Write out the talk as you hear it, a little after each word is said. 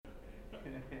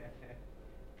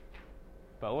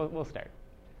but we'll start.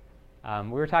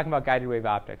 We were talking about guided wave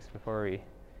optics before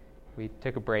we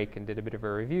took a break and did a bit of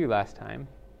a review last time.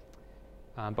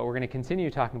 But we're going to continue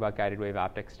talking about guided wave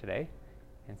optics today.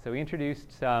 And so we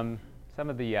introduced some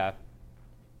of the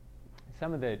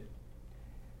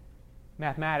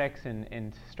mathematics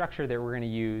and structure that we're going to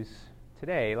use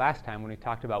today last time when we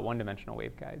talked about one-dimensional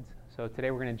waveguides. So today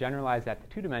we're going to generalize that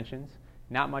to 2 dimensions.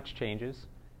 Not much changes,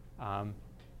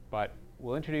 but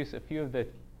we'll introduce a few of the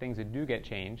things that do get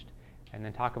changed and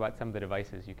then talk about some of the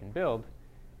devices you can build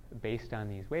based on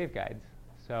these waveguides.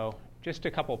 So just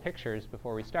a couple pictures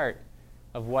before we start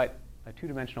of what a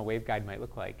 2-dimensional waveguide might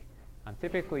look like.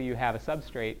 Typically you have a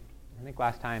substrate. I think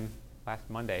last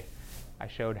Monday, I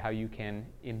showed how you can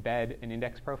embed an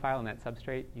index profile in that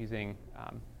substrate using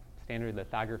standard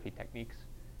lithography techniques.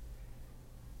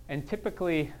 And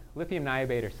typically, lithium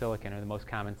niobate or silicon are the most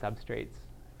common substrates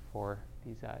for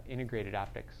these integrated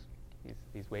optics,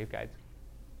 these waveguides.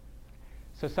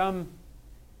 So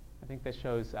I think this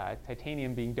shows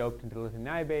titanium being doped into lithium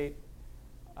niobate.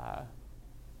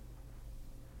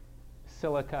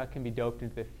 Silica can be doped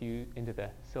into the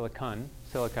silicon.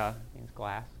 Silica means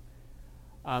glass.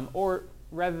 Or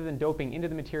rather than doping into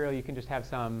the material, you can just have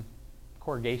some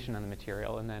corrugation on the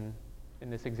material. And then in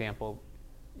this example,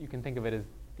 you can think of it as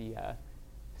the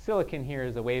silicon here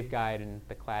is a waveguide and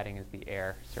the cladding is the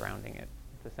air surrounding it.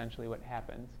 It's essentially what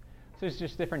happens. So it's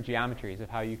just different geometries of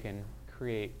how you can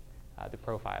create the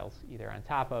profiles either on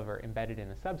top of or embedded in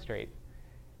the substrate.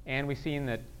 And we've seen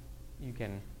that you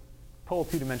can pull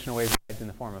 2-dimensional waveguides in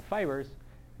the form of fibers,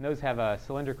 and those have a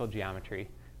cylindrical geometry.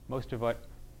 Most of what,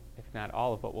 if not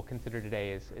all of what we'll consider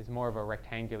today is more of a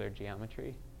rectangular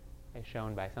geometry, as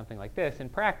shown by something like this. In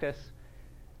practice,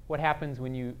 what happens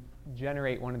when you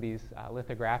generate one of these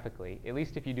lithographically, at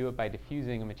least if you do it by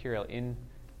diffusing a material into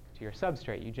your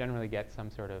substrate, you generally get some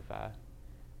sort of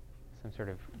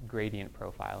gradient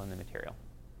profile in the material.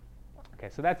 Okay,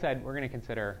 so that said, we're going to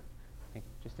consider, I think,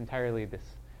 just entirely this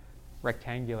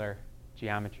rectangular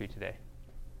geometry today.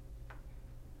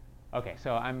 Okay,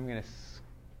 so I'm going to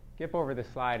skip over this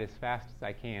slide as fast as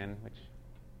I can,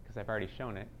 because I've already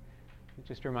shown it.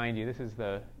 Just to remind you, this is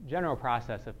the general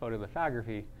process of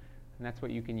photolithography, and that's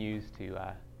what you can use to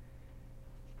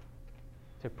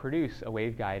produce a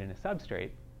waveguide in a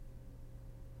substrate.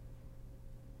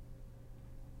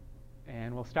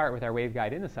 And we'll start with our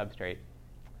waveguide in the substrate.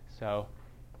 So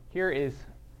here is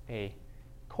a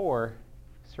core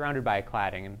surrounded by a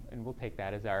cladding, and we'll take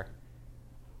that as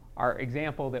our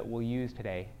example that we'll use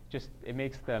today. Just it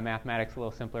makes the mathematics a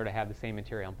little simpler to have the same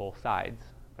material on both sides.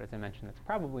 But as I mentioned, that's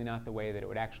probably not the way that it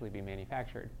would actually be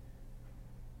manufactured.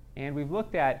 And we've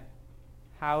looked at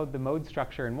how the mode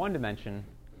structure in one dimension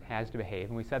has to behave.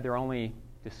 And we said there are only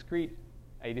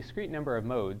a discrete number of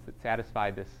modes that satisfy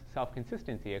this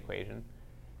self-consistency equation.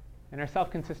 And our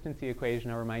self-consistency equation,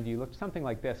 I'll remind you, looked something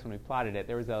like this when we plotted it.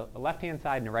 There was a left-hand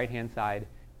side and a right-hand side. It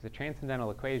was a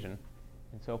transcendental equation.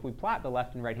 And so if we plot the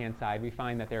left and right-hand side, we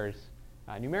find that there's,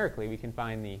 numerically, we can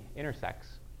find the intersects.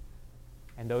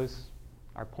 And those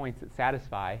are points that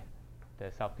satisfy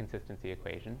the self-consistency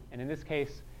equation. And in this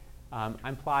case,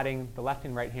 I'm plotting the left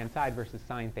and right-hand side versus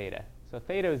sine theta. So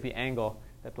theta is the angle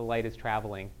that the light is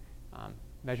traveling,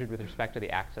 measured with respect to the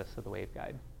axis of the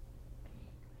waveguide.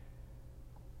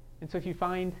 And so if you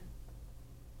find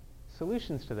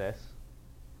solutions to this,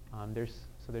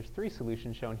 there's 3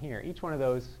 solutions shown here. Each one of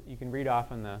those, you can read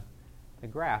off on the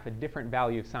graph a different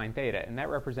value of sine theta, and that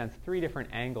represents 3 different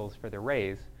angles for the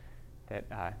rays that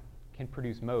can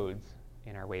produce modes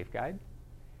in our waveguide.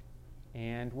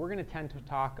 And we're going to tend to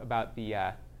talk about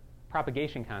the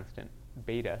propagation constant,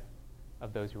 beta,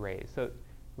 of those rays. So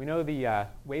we know the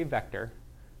wave vector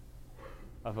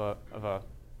of a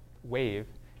wave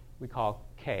we call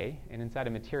k, and inside a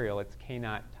material it's k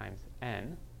naught times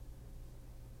n.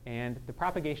 And the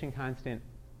propagation constant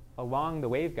along the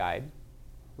waveguide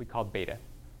we call beta.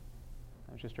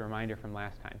 That was just a reminder from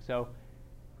last time. So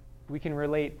we can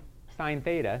relate sine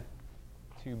theta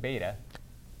to beta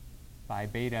by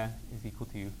beta is equal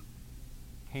to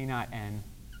k naught n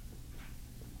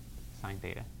sine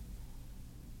theta.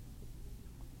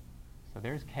 So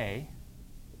there's k,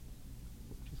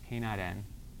 which is k naught n.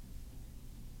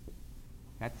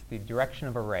 That's the direction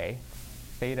of a ray.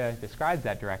 Theta describes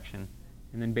that direction,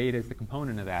 and then beta is the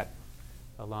component of that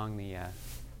along the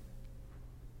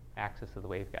axis of the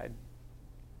waveguide.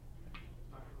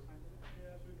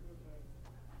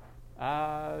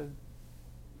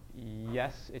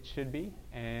 Yes, it should be.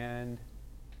 And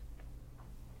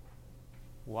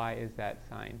why is that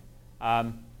sign?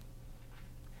 I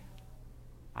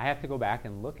have to go back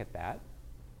and look at that.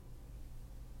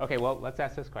 Okay, well, let's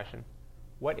ask this question.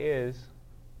 What is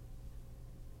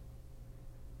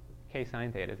k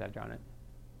sine theta as I've drawn it?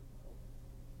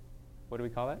 What do we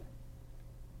call it?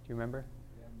 Do you remember?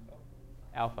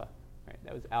 Alpha. Right,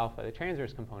 that was alpha, the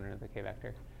transverse component of the k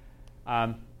vector.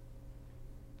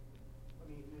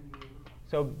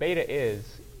 So beta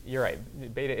is, you're right,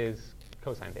 beta is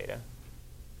cosine theta.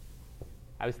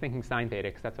 I was thinking sine theta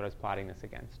because that's what I was plotting this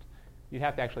against. You'd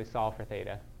have to actually solve for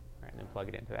theta, right, and then plug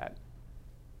it into that.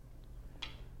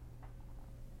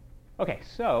 Okay,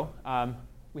 so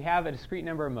we have a discrete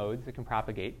number of modes that can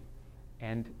propagate,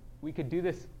 and we could do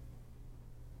this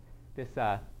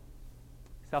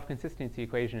self-consistency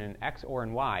equation in x or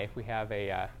in y if we have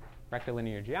a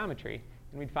rectilinear geometry,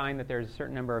 and we'd find that there's a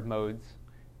certain number of modes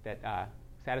that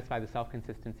satisfy the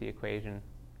self-consistency equation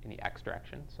in the x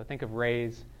direction. So think of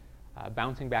rays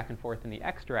bouncing back and forth in the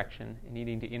x direction and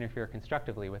needing to interfere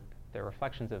constructively with the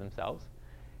reflections of themselves,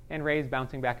 and rays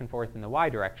bouncing back and forth in the y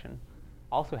direction,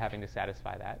 also having to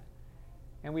satisfy that.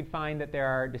 And we'd find that there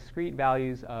are discrete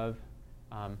values of,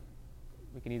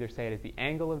 we can either say it as the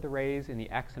angle of the rays in the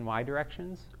x and y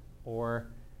directions, or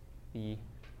the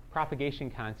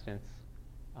propagation constants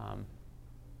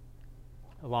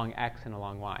along x and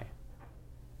along y.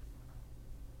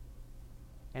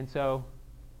 And so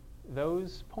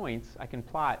those points I can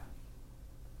plot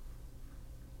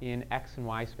in x and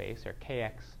y space, or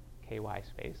kx, ky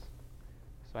space.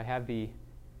 So I have the,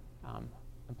 I'm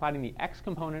plotting the x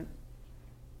component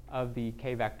of the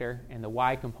k vector and the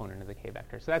y component of the k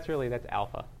vector. So that's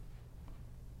alpha.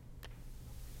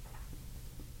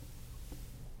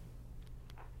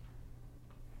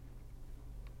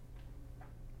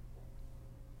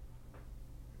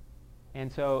 And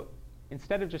so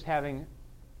instead of just having,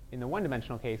 in the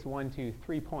one-dimensional case, 1, 2,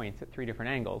 3 points at 3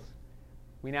 different angles,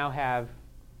 we now have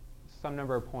some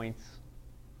number of points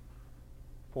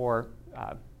for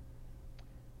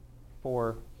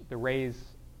the rays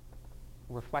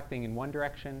reflecting in one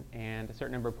direction and a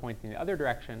certain number of points in the other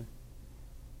direction.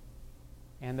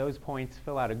 And those points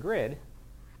fill out a grid.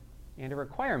 And a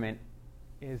requirement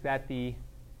is that the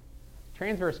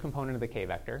transverse component of the k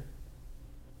vector,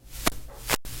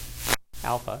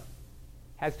 alpha,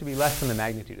 has to be less than the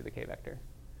magnitude of the k vector.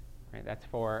 Right? That's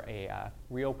for a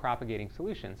real propagating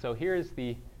solution. So here's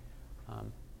the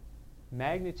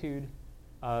magnitude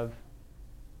of,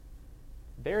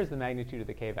 there's the magnitude of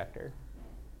the k vector.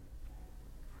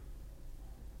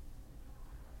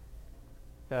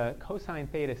 The cosine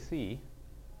theta c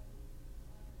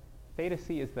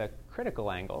is the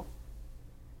critical angle.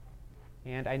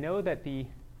 And I know that the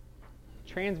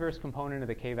transverse component of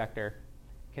the k vector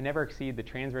can never exceed the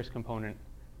transverse component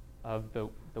of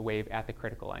the wave at the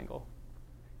critical angle.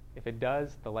 If it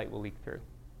does, the light will leak through.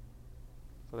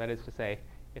 So that is to say,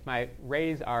 if my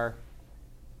rays are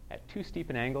at too steep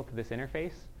an angle to this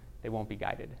interface, they won't be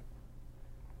guided.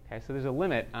 Okay, so there's a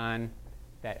limit on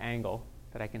that angle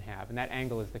that I can have, and that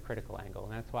angle is the critical angle.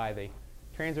 And that's why the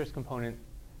transverse component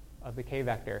of the k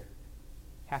vector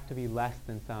have to be less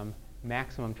than some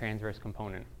maximum transverse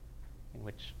component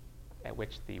at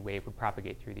which the wave would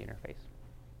propagate through the interface.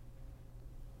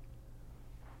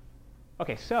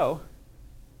 Okay, so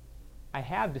I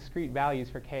have discrete values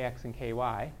for kx and ky.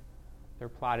 They're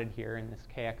plotted here in this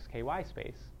kx, ky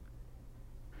space.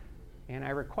 And I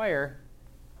require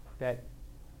that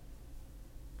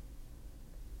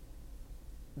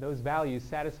those values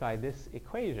satisfy this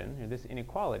equation, or this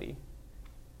inequality.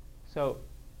 So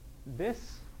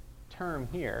this term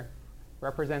here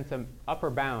represents an upper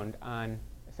bound on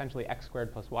essentially x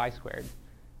squared plus y squared.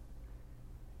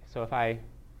 So if I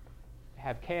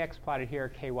have kx plotted here,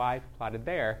 ky plotted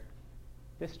there,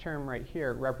 this term right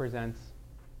here represents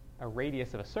a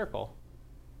radius of a circle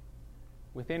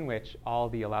within which all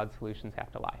the allowed solutions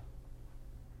have to lie.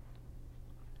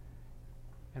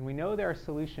 And we know there are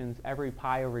solutions every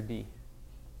pi over d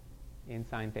in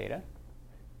sine theta.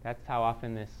 That's how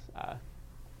often this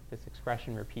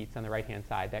expression repeats on the right-hand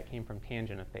side. That came from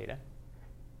tangent of theta.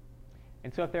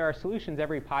 And so if there are solutions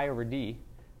every pi over d,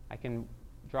 I can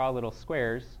draw little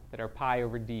squares that are pi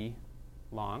over d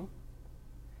long.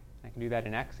 I can do that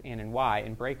in x and in y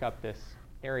and break up this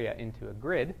area into a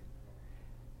grid.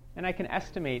 And I can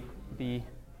estimate the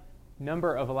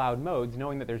number of allowed modes,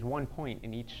 knowing that there's one point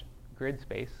in each grid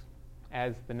space,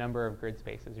 as the number of grid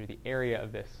spaces, or the area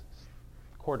of this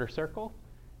quarter circle,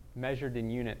 measured in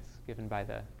units given by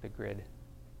the grid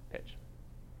pitch.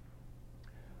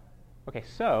 Okay,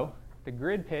 so the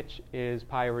grid pitch is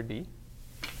pi over d.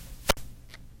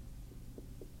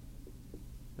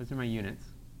 Those are my units.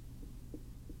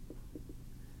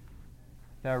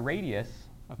 The radius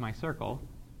of my circle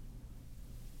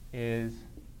is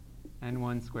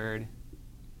n1 squared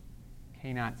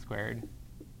k0 squared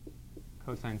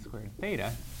cosine squared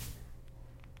theta.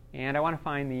 And I want to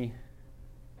find the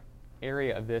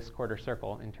area of this quarter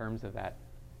circle in terms of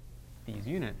these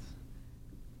units.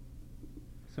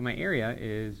 So my area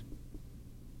is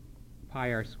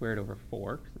pi r squared over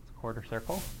 4, because it's a quarter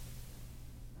circle.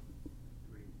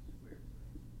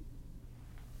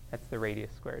 That's the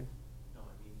radius squared. No,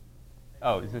 I mean.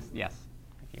 Oh, is this? Yes.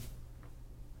 Thank you.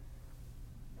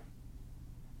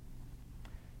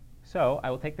 So I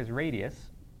will take this radius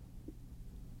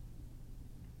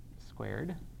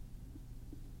squared,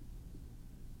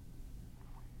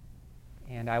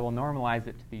 and I will normalize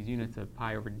it to these units of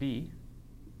pi over d.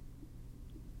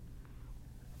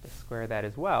 Just square that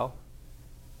as well,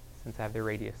 since I have the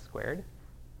radius squared.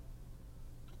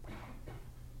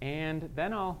 And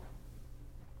then I'll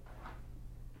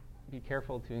be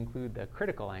careful to include the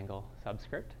critical angle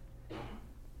subscript.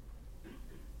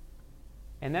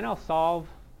 And then I'll solve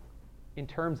in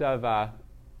terms of a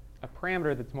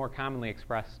parameter that's more commonly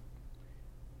expressed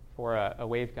for a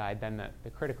waveguide than the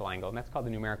critical angle, and that's called the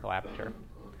numerical aperture.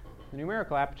 The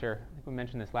numerical aperture, I think we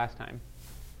mentioned this last time,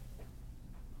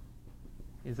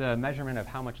 is a measurement of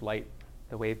how much light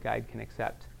the waveguide can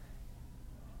accept.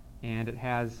 And it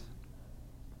has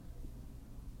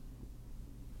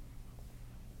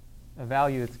a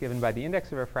value that's given by the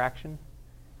index of refraction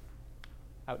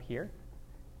out here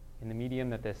in the medium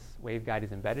that this waveguide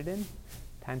is embedded in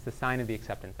times the sine of the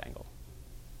acceptance angle.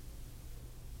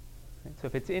 Right, so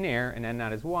if it's in air and n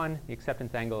naught is 1, the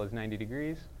acceptance angle is 90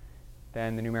 degrees,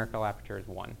 then the numerical aperture is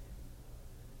 1.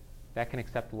 That can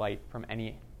accept light from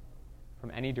any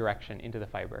direction into the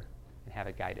fiber and have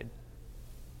it guided.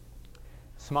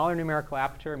 Smaller numerical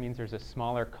aperture means there's a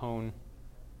smaller cone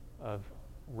of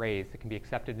rays that can be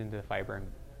accepted into the fiber,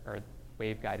 or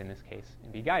waveguide in this case,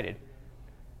 and be guided.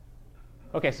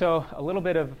 Okay, so a little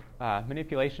bit of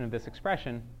manipulation of this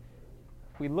expression.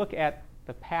 If we look at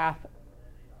the path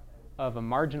of a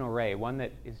marginal ray, one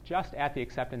that is just at the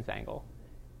acceptance angle,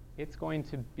 it's going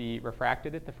to be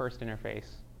refracted at the first interface,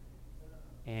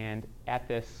 and at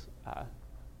this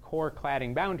core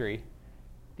cladding boundary,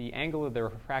 the angle of the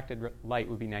refracted light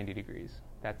would be 90 degrees.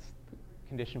 That's the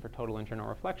condition for total internal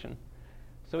reflection.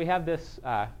 So we have this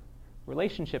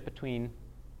relationship between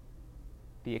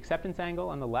the acceptance angle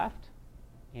on the left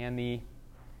and the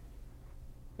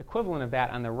equivalent of that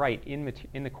on the right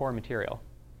in the core material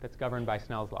that's governed by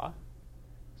Snell's law.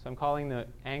 So I'm calling the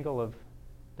angle of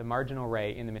the marginal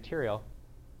ray in the material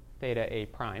theta A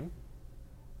prime.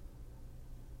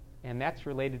 And that's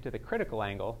related to the critical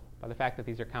angle by the fact that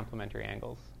these are complementary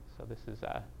angles. So this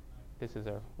is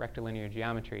a rectilinear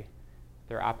geometry.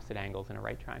 They're opposite angles in a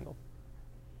right triangle.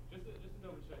 Just to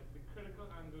double check, the critical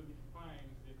angle defines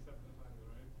the acceptance angle,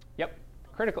 right? Yep.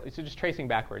 Critical, so just tracing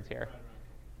backwards here. Right.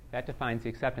 That defines the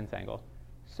acceptance angle.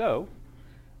 So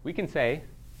we can say,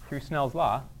 through Snell's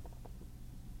law,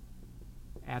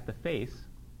 at the face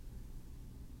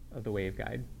of the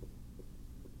waveguide,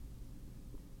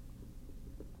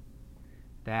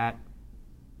 that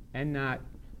n naught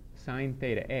sine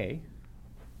theta A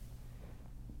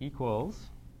equals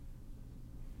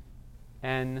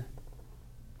n1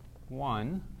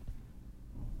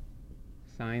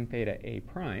 sine theta A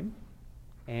prime.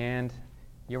 And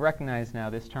you'll recognize now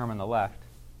this term on the left.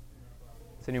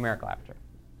 It's a numerical aperture.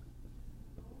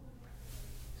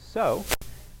 So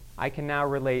I can now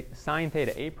relate sine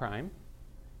theta A prime,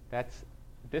 that's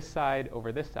this side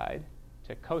over this side,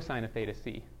 to cosine of theta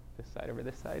C, this side over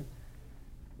this side.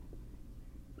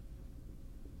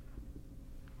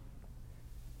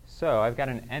 So I've got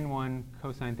an n1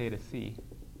 cosine theta C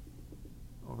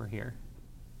over here.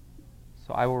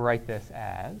 So I will write this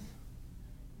as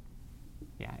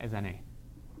NA.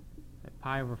 That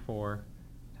pi over 4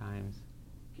 times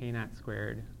k naught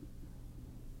squared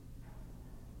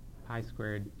pi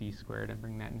squared d squared, and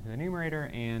bring that into the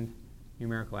numerator, and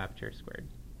numerical aperture squared.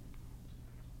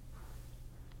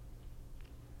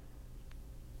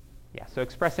 Yeah, so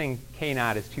expressing k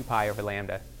naught as 2 pi over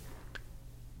lambda,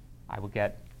 I will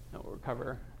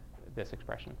recover this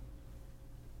expression.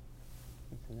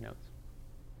 It's in the notes.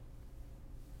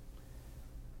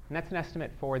 And that's an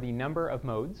estimate for the number of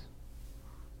modes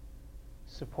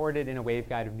supported in a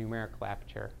waveguide of numerical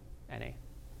aperture NA.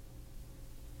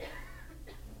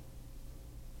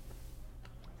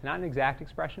 It's not an exact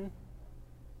expression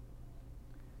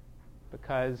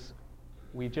because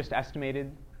we've just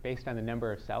estimated based on the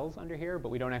number of cells under here, but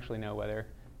we don't actually know whether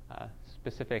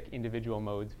specific individual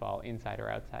modes fall inside or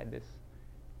outside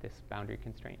this boundary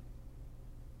constraint.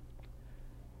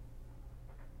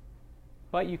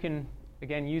 But you can,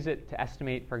 again, use it to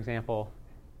estimate, for example,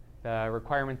 the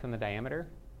requirements on the diameter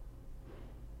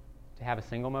to have a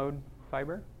single mode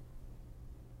fiber.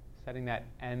 setting that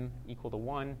m equal to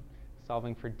 1,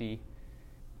 solving for d,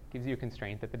 gives you a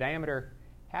constraint that the diameter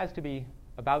has to be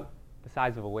about the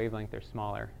size of a wavelength or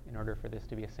smaller in order for this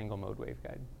to be a single mode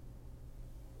waveguide.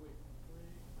 Wait, can we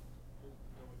just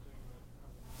double check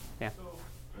that? Yeah. So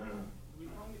we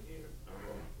found the area,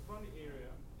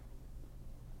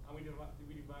 and we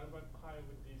divided by pi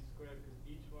with d squared because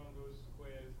each one of those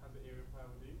squares has the area pi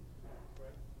with d,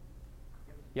 correct?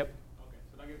 Yep. Okay,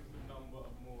 so that gives us the number of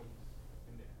modes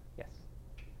in there, Yes.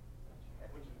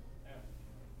 which is m.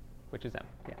 Which is m.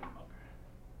 Yeah.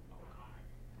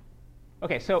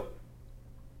 Okay. Okay, so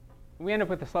we end up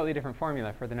with a slightly different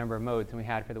formula for the number of modes than we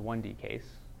had for the 1D case,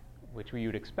 which we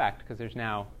would expect because there's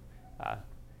now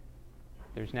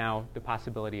the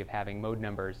possibility of having mode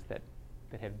numbers that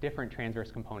have different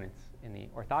transverse components in the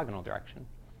orthogonal direction.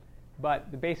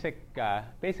 But the basic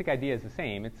idea is the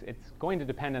same. It's going to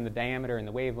depend on the diameter and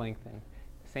the wavelength, and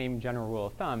the same general rule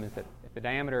of thumb is that if the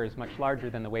diameter is much larger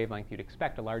than the wavelength, you'd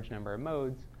expect a large number of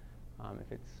modes.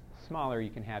 If it's smaller,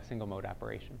 you can have single mode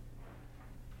operation.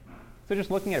 So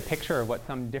just looking at a picture of what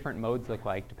some different modes look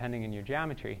like depending on your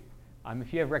geometry,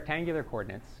 if you have rectangular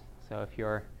coordinates, so if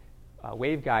your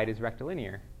waveguide is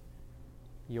rectilinear,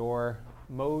 your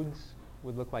modes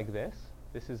would look like this.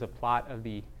 This is a plot of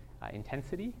the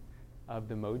intensity of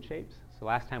the mode shapes. So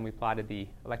last time we plotted the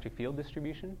electric field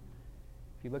distribution.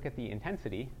 If you look at the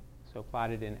intensity, so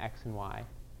plotted in x and y,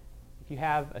 if you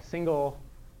have a single,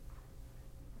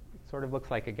 it sort of looks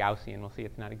like a Gaussian. We'll see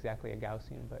it's not exactly a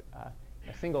Gaussian, but a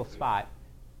single spot,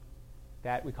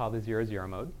 that we call the 0, 0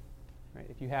 mode. Right?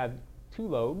 If you have two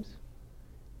lobes,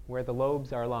 where the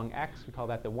lobes are along x, we call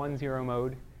that the 1, 0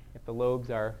 mode. If the lobes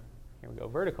are, here we go,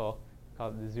 vertical, we call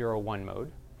it the 0, 1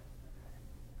 mode.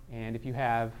 And if you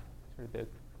have sort of the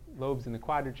lobes in the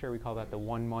quadrature, we call that the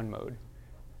 1, 1 mode.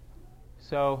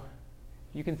 So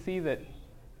you can see that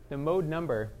the mode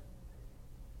number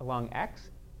along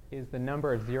x is the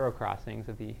number of zero crossings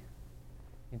of the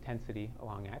intensity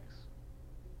along x.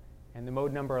 And the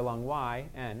mode number along y,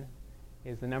 n,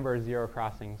 is the number of zero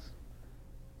crossings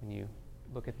when you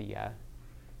look at the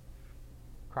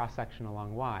cross-section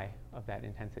along y of that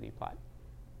intensity plot.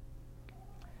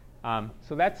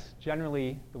 So that's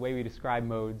generally the way we describe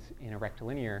modes in a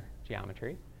rectilinear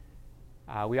geometry.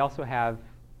 We also have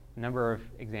a number of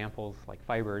examples like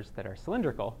fibers that are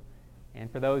cylindrical.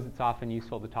 And for those, it's often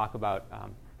useful to talk about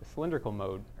the cylindrical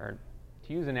mode, or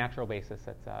to use a natural basis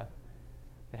that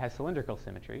has cylindrical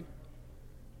symmetry.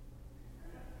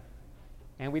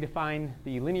 And we define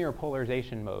the linear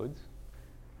polarization modes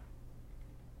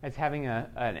as having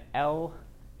an L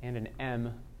and an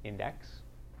M index.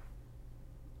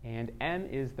 And M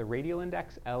is the radial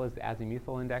index, L is the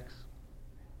azimuthal index.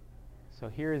 So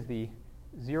here is the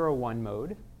 0, 1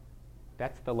 mode.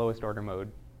 That's the lowest order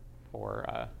mode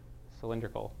for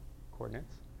cylindrical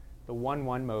coordinates. The 1,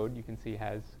 1 mode, you can see,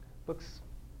 looks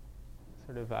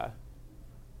sort of... What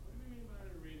do you mean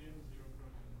by radian 0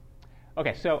 crossing?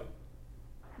 OK, so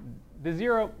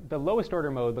the lowest order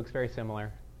mode looks very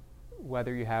similar,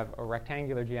 whether you have a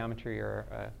rectangular geometry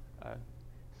or a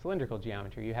cylindrical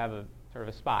geometry. You have a sort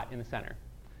of a spot in the center.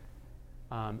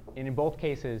 And in both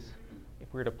cases,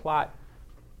 if we were to plot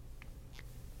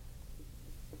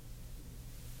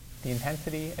the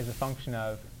intensity as a function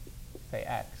of, say,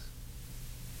 x,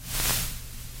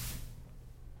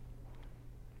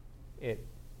 it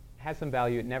has some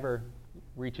value. It never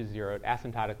reaches 0. It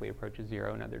asymptotically approaches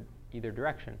 0 in either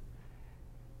direction.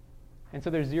 And so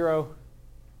there's 0,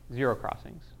 0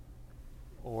 crossings.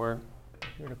 Or if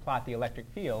we were to plot the electric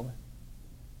field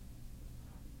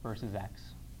versus x,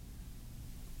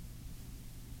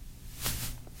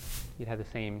 you'd have the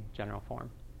same general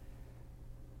form.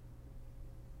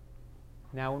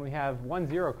 Now, when we have 1,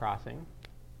 0 crossing,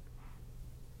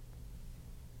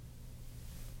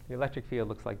 the electric field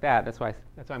looks like that. That's why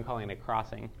I'm calling it a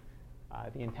crossing.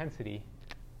 The intensity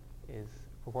is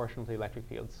proportional to the electric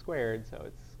field squared, so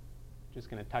it's just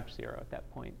going to touch 0 at that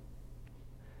point.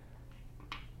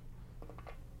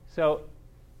 So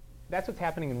that's what's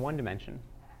happening in one dimension.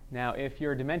 Now, if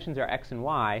your dimensions are x and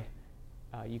y,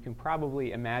 you can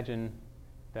probably imagine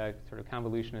the sort of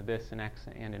convolution of this in x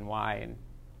and in y, and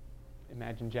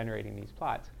imagine generating these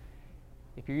plots.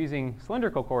 If you're using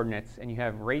cylindrical coordinates and you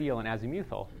have radial and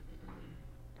azimuthal,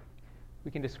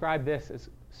 we can describe this as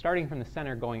starting from the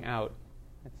center going out.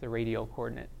 That's the radial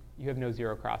coordinate. You have no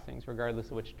 0 crossings, regardless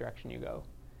of which direction you go.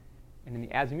 And in the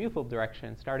azimuthal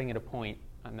direction, starting at a point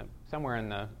somewhere on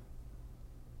the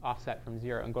offset from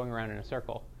 0 and going around in a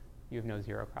circle, you have no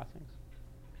 0 crossings.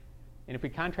 And if we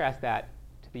contrast that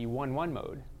to the 1, 1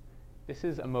 mode, this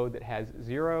is a mode that has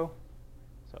 0,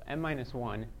 so m minus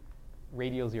 1,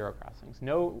 radial zero crossings.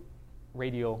 No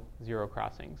radial zero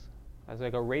crossings. As I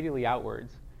go radially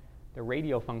outwards, the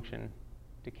radial function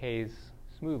decays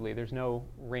smoothly. There's no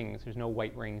rings. There's no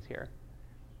white rings here.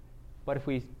 But if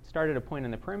we start at a point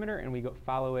on the perimeter and we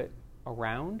follow it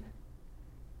around,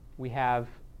 we have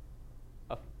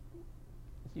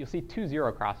you'll see two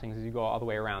zero crossings as you go all the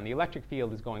way around. The electric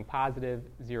field is going positive,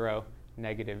 0,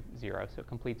 negative, 0. So it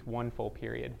completes one full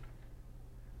period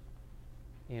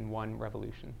in one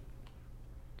revolution.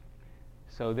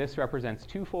 So this represents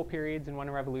two full periods in one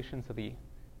revolution. So the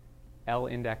L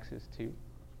index is 2.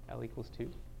 L equals 2.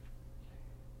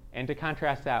 And to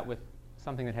contrast that with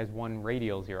something that has one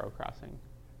radial zero crossing,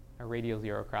 a radial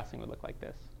zero crossing would look like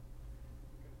this.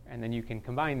 And then you can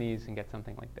combine these and get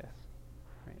something like this.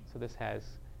 Right? So this has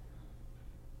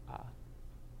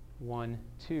one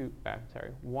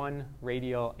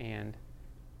radial and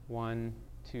 1,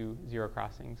 2 zero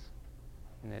crossings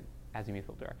in the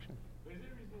azimuthal direction. But is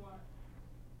there a reason why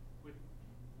with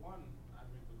one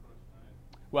azimuthal crossing,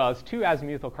 right? Well, it's 2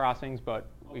 azimuthal crossings, but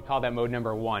we call that mode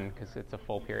number 1 because it's a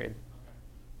full period. Okay.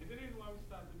 Is there a reason why we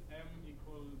start with m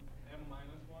equals m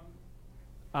minus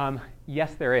 1?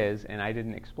 Yes, there is, and I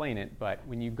didn't explain it, but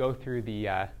when you go through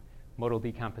the modal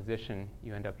decomposition,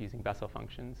 you end up using Bessel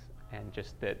functions, and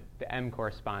just the m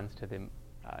corresponds to the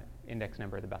index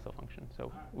number of the Bessel function.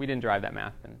 So we didn't derive that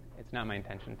math, and it's not my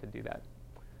intention to do that.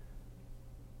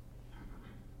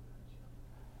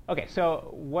 Okay, so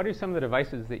what do some of the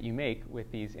devices that you make with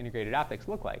these integrated optics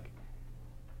look like?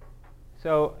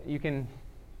 So you can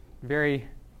very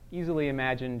easily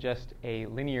imagine just a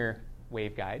linear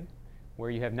waveguide where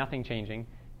you have nothing changing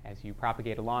as you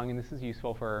propagate along, and this is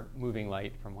useful for moving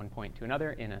light from one point to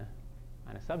another on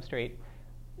a substrate.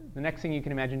 The next thing you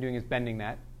can imagine doing is bending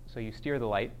that, so you steer the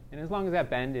light, and as long as that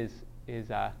bend is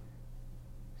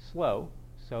slow,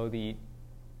 so the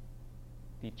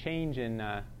change in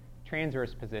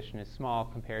transverse position is small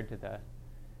compared to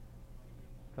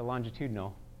the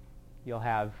longitudinal, you'll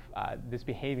have this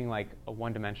behaving like a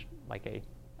one-dimensional, like a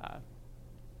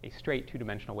straight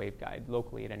two-dimensional waveguide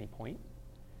locally at any point.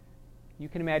 You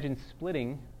can imagine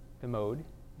splitting the mode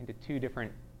into 2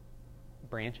 different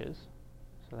branches.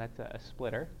 So that's a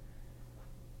splitter.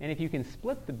 And if you can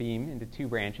split the beam into 2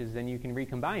 branches, then you can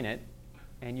recombine it,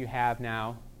 and you have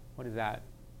now, what is that?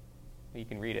 Well, you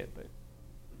can read it, but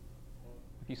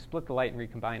if you split the light and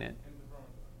recombine it,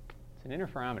 it's an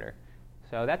interferometer.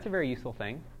 So that's a very useful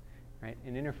thing, right?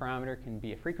 An interferometer can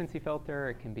be a frequency filter.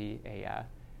 It can be a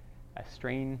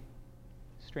strain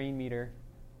meter.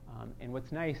 And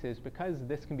what's nice is because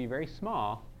this can be very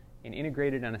small and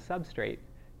integrated on a substrate,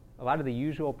 a lot of the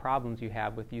usual problems you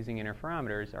have with using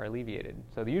interferometers are alleviated.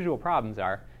 So the usual problems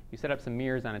are you set up some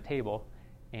mirrors on a table,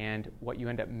 and what you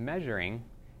end up measuring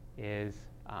is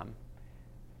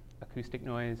acoustic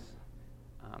noise,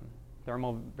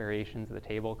 thermal variations of the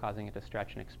table causing it to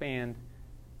stretch and expand,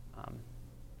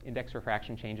 index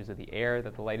refraction changes of the air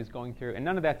that the light is going through, and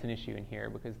none of that's an issue in here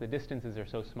because the distances are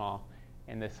so small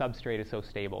and the substrate is so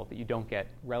stable that you don't get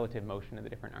relative motion of the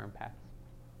different arm paths.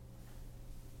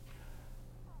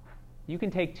 You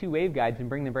can take 2 waveguides and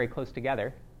bring them very close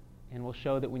together, and we'll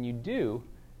show that when you do,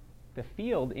 the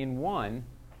field in one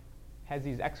has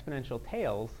these exponential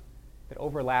tails that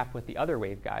overlap with the other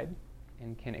waveguide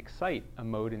and can excite a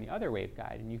mode in the other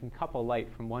waveguide, and you can couple light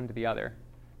from one to the other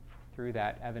through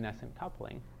that evanescent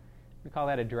coupling. We call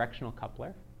that a directional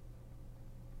coupler.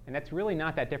 And that's really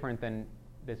not that different than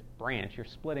this branch. You're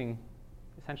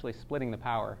essentially splitting the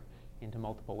power into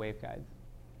multiple waveguides.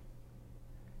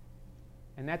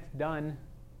 And that's done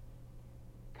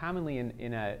commonly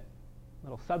in a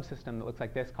little subsystem that looks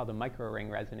like this called a microring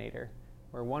resonator,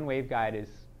 where one waveguide is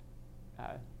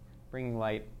bringing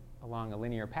light along a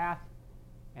linear path,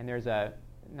 and there's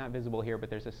not visible here, but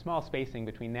there's a small spacing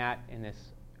between that and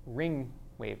this ring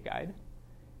waveguide,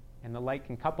 and the light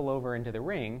can couple over into the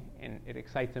ring, and it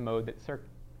excites a mode that's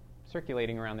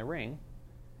circulating around the ring.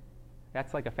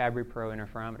 That's like a Fabry-Perot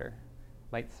interferometer,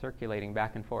 light circulating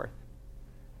back and forth.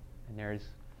 And there's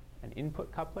an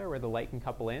input coupler where the light can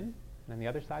couple in, and on the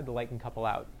other side, the light can couple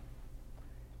out.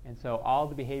 And so all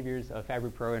the behaviors of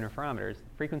Fabry-Perot interferometers,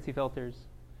 frequency filters,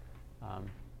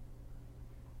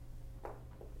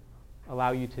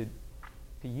 allow you to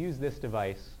use this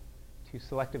device to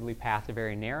selectively pass a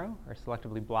very narrow or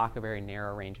selectively block a very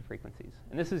narrow range of frequencies.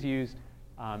 And this is used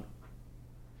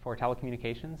for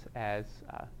telecommunications as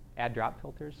add-drop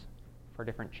filters for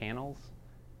different channels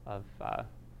of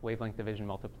wavelength division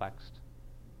multiplexed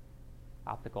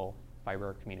optical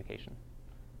fiber communication.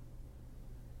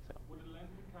 So, would the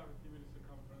length of the cavity be the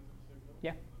circumference of the signal?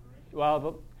 Yeah.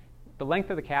 Well, the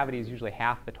length of the cavity is usually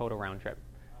half the total round trip.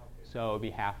 Okay. So it would be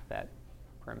half that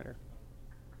perimeter.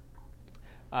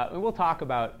 And we'll talk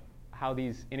about how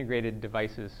these integrated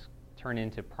devices turn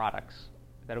into products.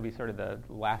 That'll be sort of the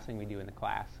last thing we do in the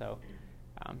class. So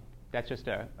that's just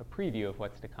a preview of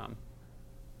what's to come.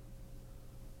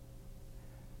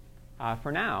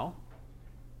 For now,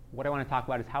 what I want to talk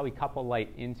about is how we couple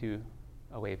light into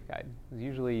a waveguide.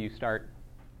 Usually you start,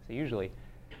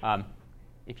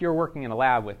 if you're working in a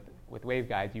lab with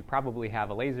waveguides, you probably have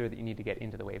a laser that you need to get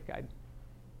into the waveguide.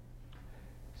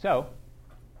 So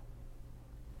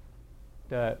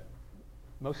the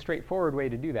most straightforward way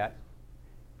to do that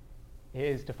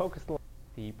is to focus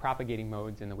the propagating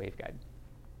modes in the waveguide.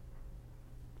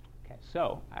 Okay,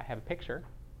 so I have a picture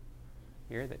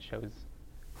here that shows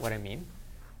what I mean.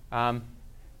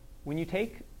 When you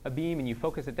take a beam and you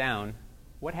focus it down,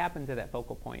 what happens at that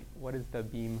focal point? What does the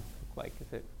beam look like?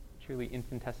 Is it truly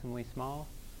infinitesimally small?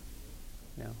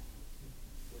 No.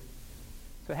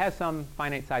 So it has some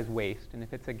finite size waist, and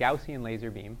if it's a Gaussian laser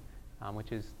beam,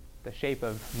 which is the shape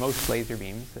of most laser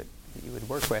beams that you would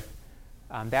work with,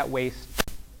 that waist,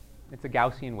 it's a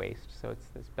Gaussian waist, so it's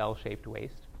this bell-shaped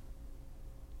waist.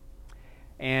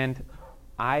 And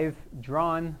I've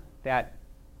drawn that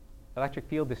electric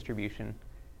field distribution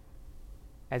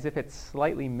as if it's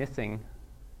slightly missing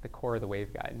the core of the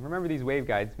waveguide. And remember, these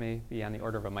waveguides may be on the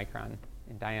order of a micron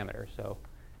in diameter, so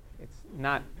it's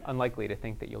not unlikely to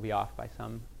think that you'll be off by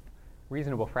some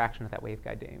reasonable fraction of that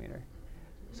waveguide diameter.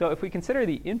 So if we consider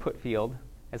the input field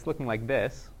as looking like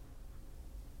this,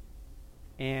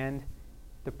 and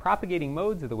the propagating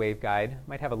modes of the waveguide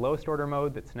might have a lowest order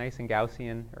mode that's nice and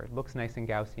Gaussian, or it looks nice and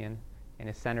Gaussian, and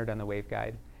is centered on the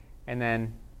waveguide. And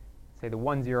then, say, the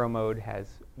 1-0 mode has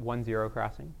 1-0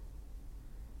 crossing.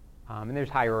 And there's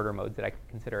higher order modes that I could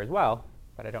consider as well,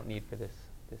 but I don't need for this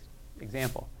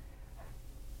example.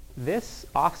 This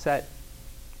offset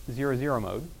 0-0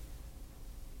 mode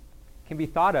can be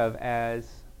thought of as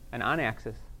an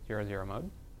on-axis 0-0 mode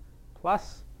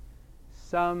plus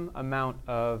some amount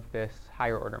of this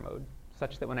higher order mode,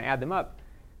 such that when I add them up,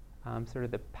 sort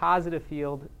of the positive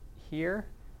field here,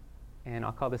 and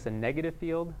I'll call this a negative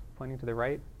field pointing to the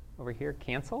right over here,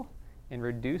 cancel and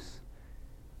reduce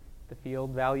the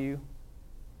field value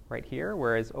right here,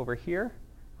 whereas over here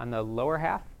on the lower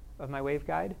half of my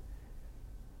waveguide,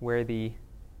 where the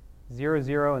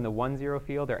 0-0 and the 1-0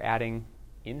 field are adding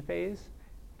in phase,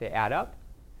 they add up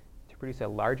to produce a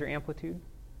larger amplitude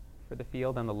for the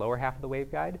field on the lower half of the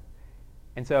waveguide.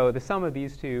 And so the sum of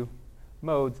these two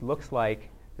modes looks like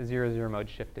the 0-0 mode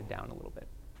shifted down a little bit.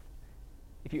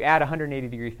 If you add a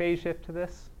 180-degree phase shift to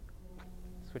this,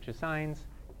 switches signs,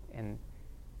 and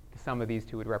the sum of these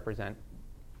two would represent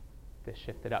this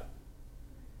shifted up.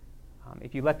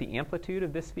 If you let the amplitude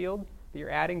of this field that you're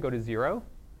adding go to 0,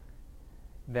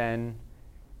 then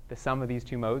the sum of these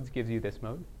two modes gives you this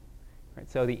mode. Right?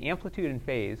 So the amplitude and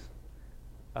phase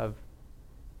of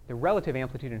the relative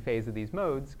amplitude and phase of these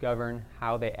modes govern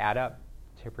how they add up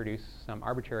to produce some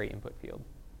arbitrary input field.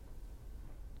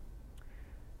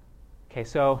 Okay,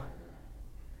 so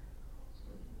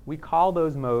we call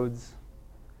those modes,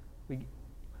 we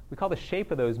call the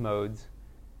shape of those modes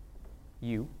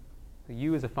U. So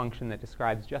U is a function that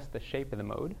describes just the shape of the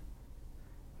mode.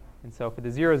 And so for the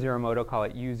 0-0 mode, I'll call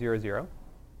it U00.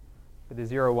 For the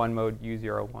 0-1 mode,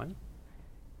 U01.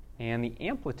 And the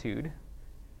amplitude,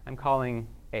 I'm calling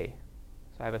A.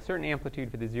 So I have a certain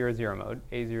amplitude for the 0-0 mode,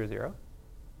 A00.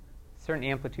 Certain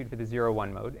amplitude for the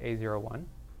 0-1 mode, A01.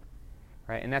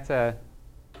 Right? And that's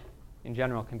in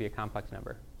general, can be a complex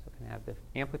number. So it can have the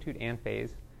amplitude and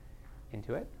phase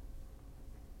into it.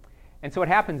 And so what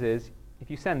happens is, if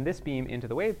you send this beam into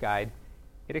the waveguide,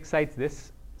 it excites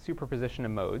this superposition of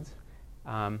modes.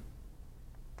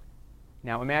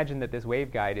 Now imagine that this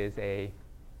waveguide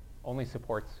only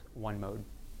supports one mode,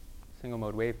 single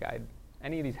mode waveguide.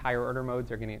 Any of these higher order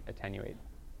modes are going to attenuate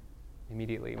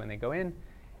immediately when they go in.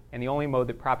 And the only mode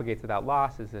that propagates without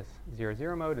loss is this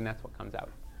 0-0 mode, and that's what comes out.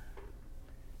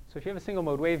 So if you have a single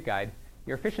mode waveguide,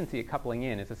 your efficiency at coupling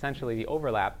in is essentially the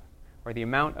overlap, or the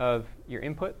amount of your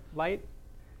input light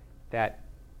that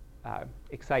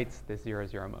excites this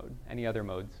 0-0 mode. Any other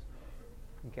modes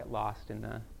get lost in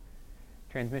the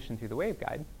transmission through the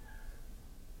waveguide.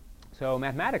 So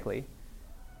mathematically,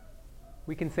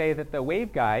 we can say that the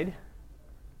waveguide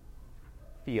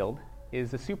field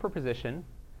is a superposition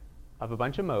of a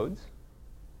bunch of modes,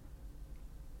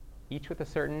 each with a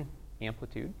certain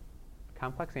amplitude,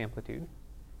 complex amplitude,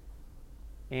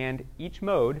 and each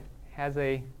mode has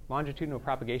a longitudinal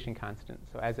propagation constant.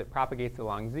 So as it propagates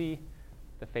along z,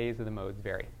 the phase of the modes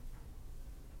vary.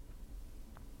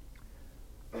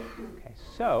 Okay,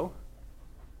 so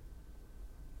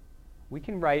we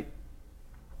can write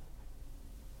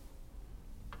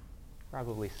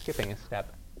probably skipping a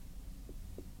step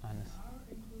on this. R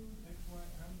includes x, y,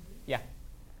 and z? Yeah.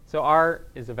 So R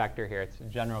is a vector here. It's a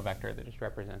general vector that just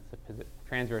represents the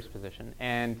transverse position,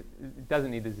 and it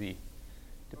doesn't need the z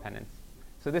dependence.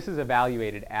 So this is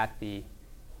evaluated at the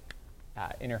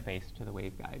interface to the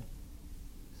waveguide.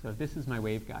 So if this is my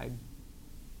waveguide,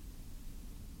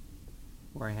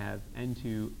 where I have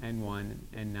n2, n1,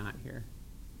 and n0 here,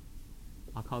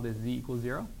 I'll call this z equals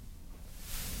 0.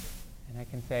 And I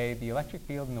can say the electric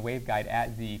field in the waveguide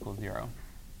at z equals 0.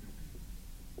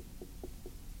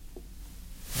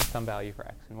 Some value for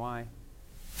x and y.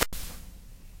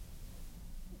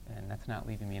 And that's not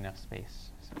leaving me enough space,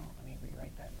 so let me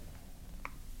rewrite that.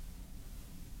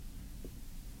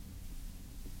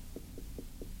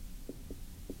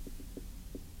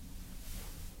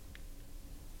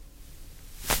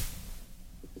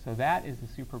 So that is the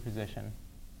superposition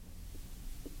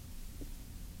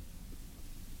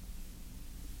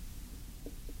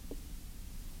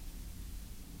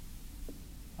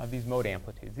of these mode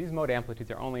amplitudes. These mode amplitudes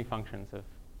are only functions of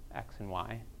x and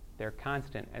y. They're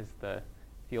constant as the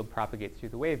field propagates through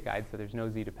the waveguide, so there's no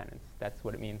z dependence. That's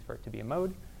what it means for it to be a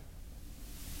mode.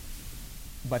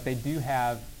 But they do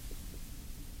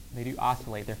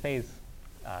oscillate. Their phase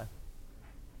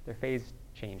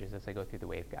changes as they go through the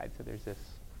waveguide. So there's this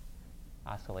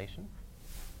oscillation.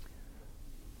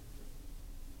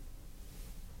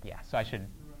 Yeah, so I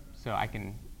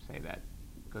can say that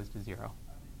goes to 0.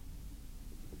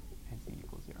 And z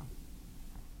equals 0.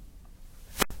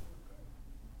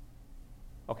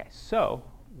 Okay, so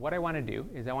what I want to do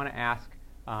is I want to ask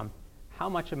how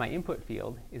much of my input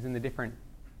field is in the different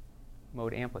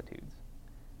mode amplitudes.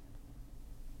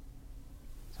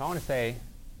 So I want to say,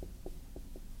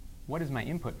 what is my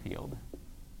input field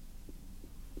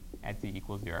at z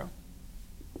equals 0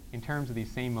 in terms of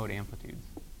these same mode amplitudes?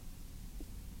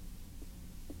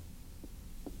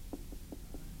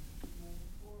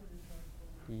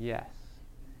 Yes.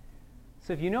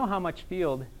 So if you know how much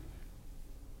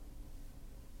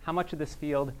of this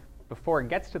field before it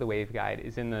gets to the waveguide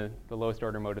is in the lowest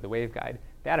order mode of the waveguide,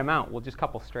 that amount will just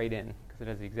couple straight in because it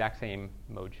has the exact same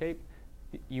mode shape.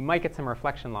 You might get some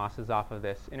reflection losses off of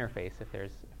this interface if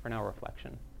there's Fresnel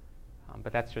reflection,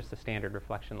 but that's just the standard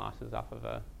reflection losses off of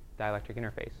a dielectric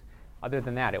interface. Other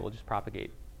than that, it will just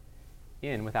propagate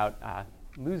in without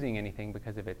losing anything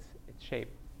because of its shape.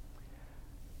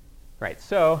 Right,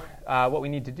 so what we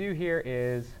need to do here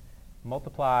is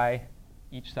multiply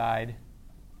each side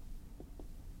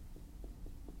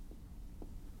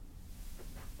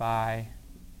by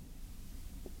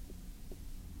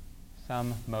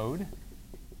some mode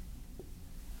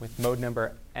with mode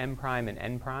number m prime and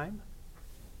n prime,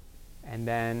 and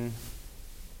then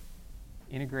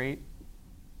integrate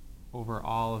over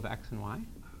all of x and y.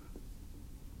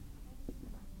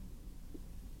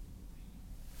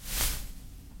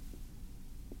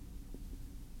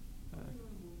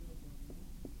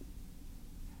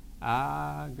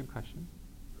 Good question.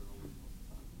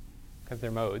 Because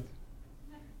they're modes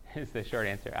is the short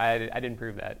answer. I didn't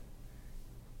prove that.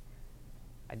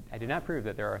 I did not prove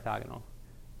that they're orthogonal.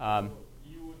 So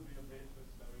U would be a basis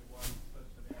that we want such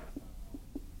that they are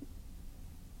orthogonal.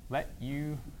 Let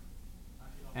U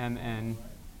m n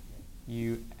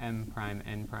U m prime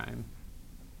n prime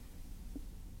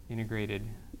integrated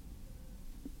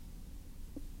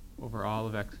over all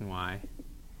of x and y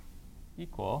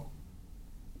equal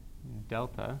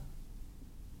delta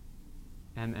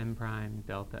m n prime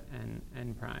delta n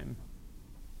n prime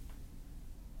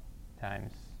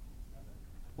times.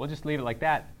 We'll just leave it like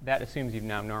that. That assumes you've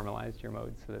now normalized your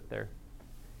modes so that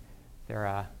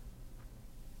a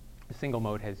single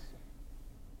mode has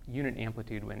unit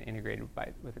amplitude when integrated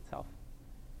with itself.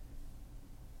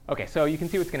 Okay, so you can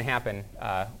see what's going to happen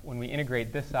when we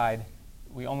integrate this side.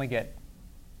 We only get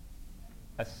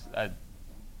a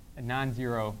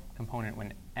non-zero component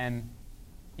when m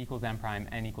equals m prime,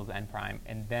 n equals n prime,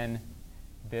 and then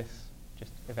this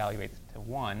just evaluates to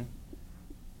 1.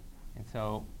 And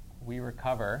so we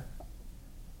recover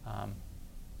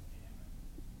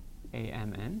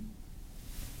AMN.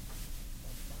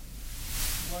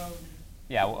 Well,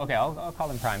 Yeah, well, okay, I'll call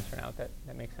them primes for now.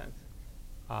 That makes sense.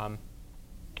 And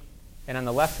on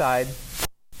the left side,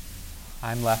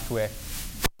 I'm left with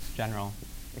this general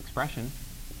expression.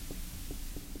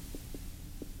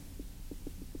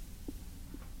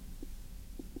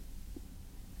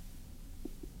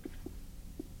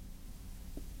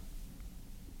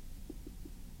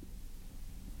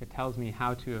 It tells me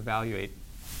how to evaluate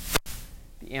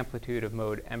the amplitude of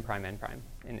mode m prime n prime.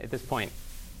 And at this point,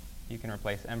 you can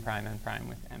replace m prime n prime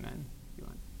with mn if you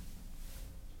want.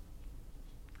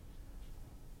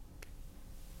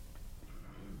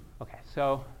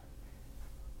 So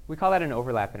we call that an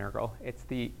overlap integral. It's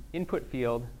the input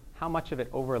field, how much of it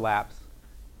overlaps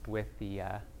with the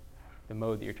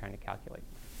mode that you're trying to calculate.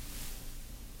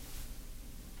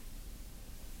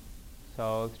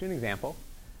 So let's do an example.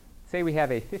 Say we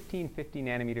have a 1550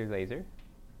 nanometer laser.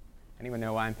 Anyone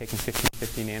know why I'm picking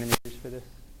 1550 nanometers for this?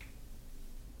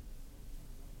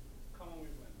 Common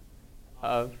wavelength.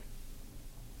 Of?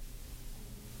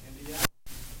 NdI?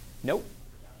 Nope.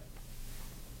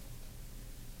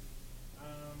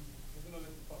 There's another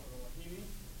popular one. Healy?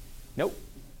 Nope.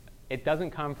 It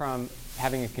doesn't come from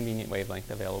having a convenient wavelength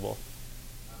available.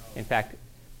 In fact,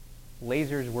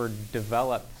 lasers were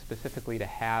developed specifically to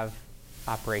have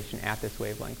operation at this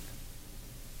wavelength.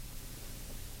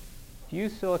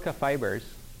 Fused silica fibers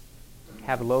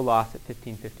have low loss at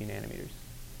 1550 nanometers.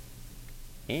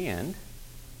 And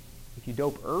if you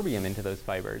dope erbium into those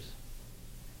fibers,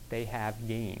 they have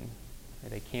gain, or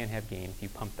they can have gain if you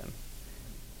pump them.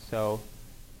 So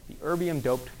the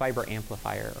erbium-doped fiber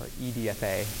amplifier, or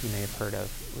EDFA, you may have heard of,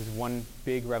 was one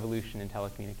big revolution in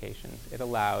telecommunications. It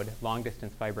allowed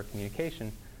long-distance fiber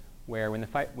communication where when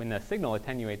the signal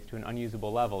attenuates to an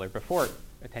unusable level, or before it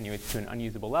attenuates to an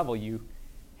unusable level, you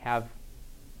have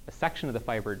a section of the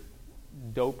fiber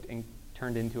doped and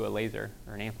turned into a laser,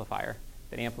 or an amplifier,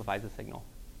 that amplifies the signal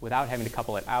without having to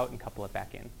couple it out and couple it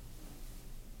back in.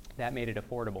 That made it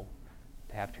affordable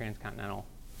to have transcontinental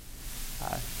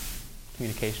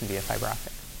communication via fiber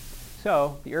optic.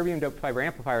 So the erbium-doped fiber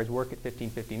amplifiers work at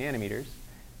 1550 nanometers.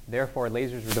 Therefore,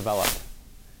 lasers were developed.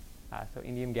 So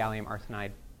indium gallium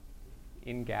arsenide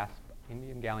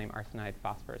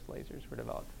phosphorus lasers were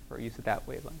developed for use at that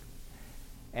wavelength.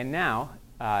 And now,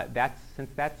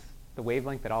 since that's the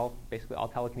wavelength that basically all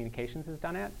telecommunications is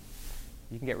done at,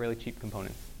 you can get really cheap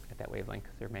components at that wavelength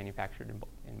because they're manufactured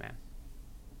in mass.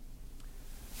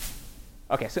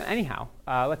 Okay, so anyhow,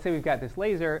 let's say we've got this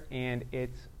laser and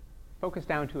it's focused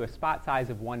down to a spot size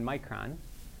of 1 micron,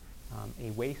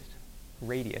 a waist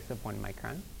radius of 1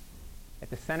 micron. At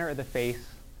the center of the face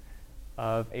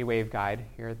of a waveguide,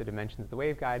 here are the dimensions of the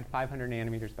waveguide, 500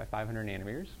 nanometers by 500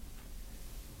 nanometers.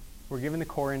 We're given the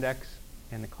core index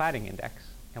and the cladding index,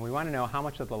 and we want to know how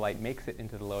much of the light makes it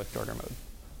into the lowest order mode.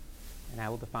 And I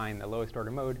will define the lowest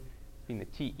order mode being the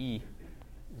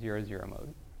TE00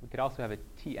 mode. We could also have a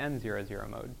TM00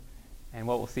 mode. And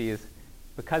what we'll see is,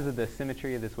 because of the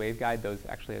symmetry of this waveguide, those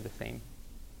actually are the same.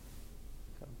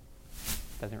 So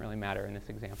it doesn't really matter in this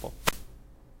example.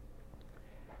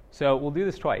 So we'll do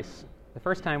this twice. The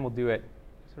first time we'll do it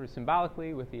sort of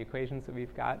symbolically with the equations that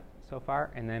we've got so far,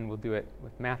 and then we'll do it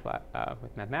with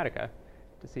Mathematica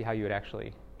to see how you would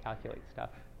actually calculate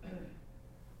stuff.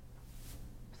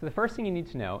 So the first thing you need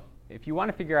to know, if you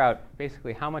want to figure out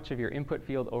basically how much of your input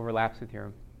field overlaps with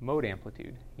your mode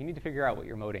amplitude, you need to figure out what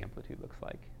your mode amplitude looks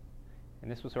like. And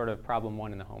this was sort of problem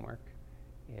 1 in the homework,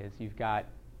 is you've got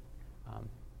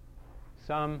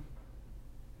some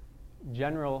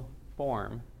general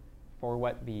form for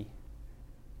what the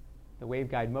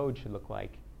waveguide mode should look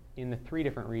like in the 3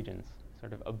 different regions,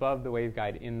 sort of above the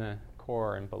waveguide, in the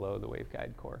core, and below the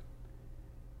waveguide core.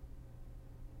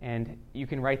 And you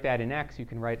can write that in X, you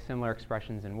can write similar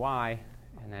expressions in Y,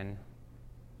 and then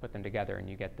put them together and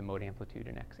you get the mode amplitude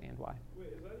in X and Y. Wait,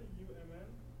 is that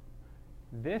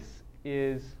a UMN?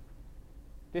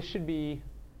 This should be,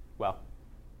 well,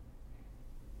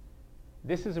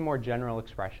 this is a more general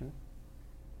expression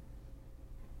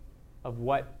of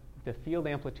what the field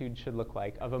amplitude should look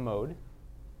like of a mode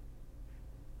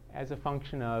as a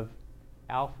function of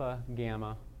alpha,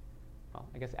 gamma, well,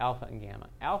 I guess alpha and gamma.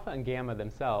 Alpha and gamma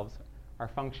themselves are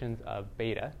functions of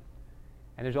beta,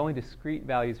 and there's only discrete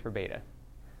values for beta.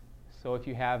 So if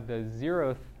you have the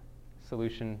 0th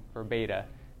solution for beta,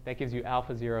 that gives you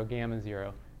alpha 0, gamma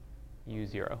 0, u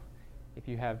 0. If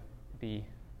you have so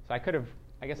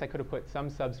I guess I could have put some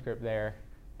subscript there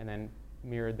and then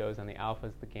mirrored those on the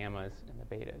alphas, the gammas, and the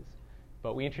betas.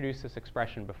 But we introduced this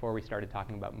expression before we started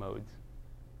talking about modes.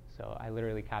 So I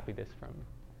literally copied this from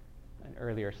an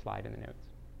earlier slide in the notes.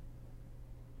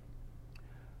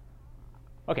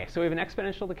 Okay, so we have an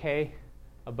exponential decay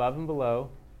above and below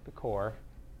the core,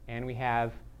 and we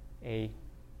have a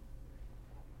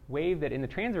wave that in the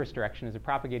transverse direction is a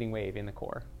propagating wave in the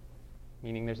core,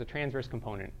 meaning there's a transverse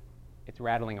component. It's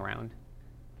rattling around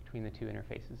between the 2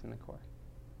 interfaces in the core.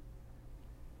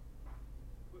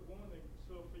 But one more thing,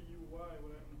 so for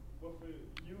for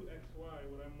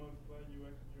uxy, would I multiply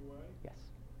ux uy? Yes.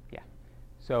 Yeah.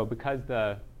 So because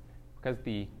the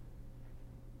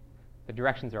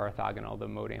directions are orthogonal, the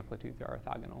mode amplitudes are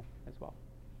orthogonal as well.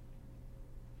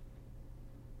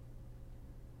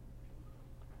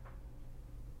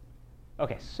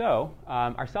 Okay, so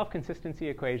our self-consistency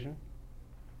equation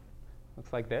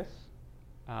looks like this.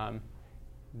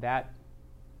 That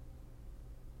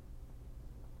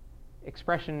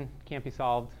expression can't be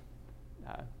solved.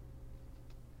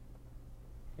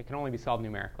 It can only be solved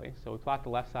numerically. So we plot the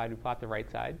left side, we plot the right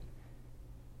side,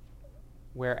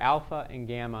 where alpha and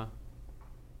gamma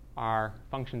are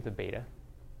functions of beta.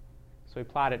 So we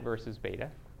plot it versus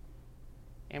beta.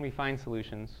 And we find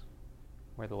solutions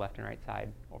where the left and right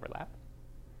side overlap.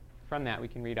 From that, we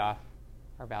can read off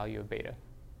our value of beta.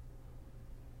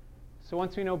 So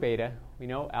once we know beta, we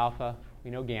know alpha,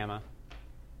 we know gamma,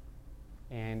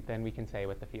 and then we can say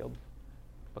what the field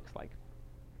looks like.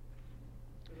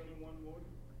 Is there only one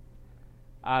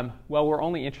mode? Well, we're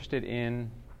only interested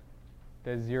in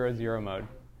the 0-0 mode.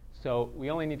 So we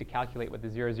only need to calculate what the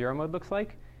 0-0 mode looks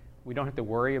like. We don't have to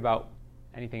worry about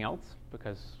anything else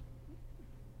because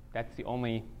that's the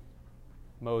only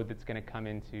mode that's going to come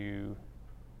into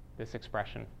this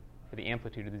expression for the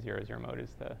amplitude of the 0-0 mode is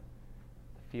the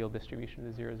field distribution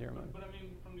of the 0-0 mode. But I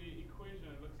mean, from the equation,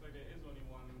 it looks like there is only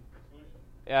one solution.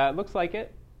 It looks like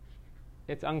it.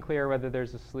 It's unclear whether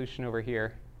there's a solution over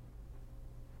here.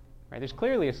 Right, there's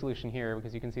clearly a solution here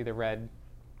because you can see the red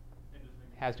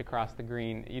has to cross the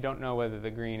green. You don't know whether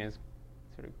the green is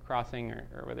sort of crossing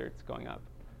or whether it's going up.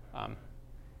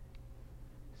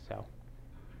 So.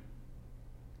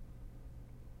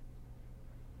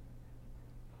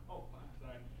 Oh,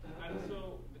 sorry. And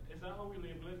so, is that how we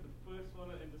label it? The first one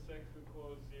that intersects will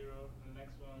cause 0, and the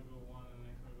next one will go 1, and the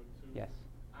next one will go 2? Yes.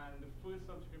 And the first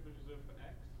subscript is reserved for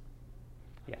x?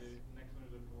 Yes. And the next one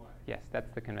is reserved for y? Yes,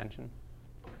 that's the convention.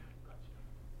 Gotcha.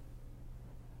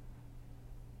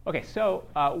 Okay, so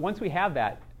once we have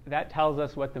that, that tells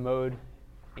us what the mode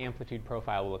amplitude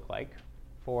profile will look like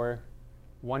for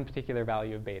one particular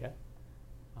value of beta.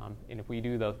 And if we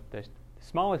do the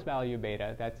smallest value of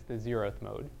beta, that's the 0th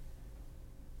mode.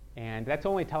 And that's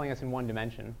only telling us in one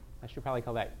dimension. I should probably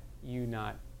call that u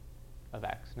naught of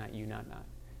x, not u naught naught.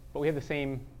 But we have the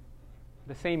same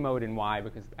mode in y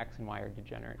because x and y are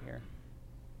degenerate here.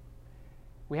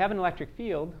 We have an electric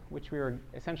field, which we were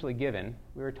essentially given.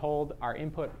 We were told our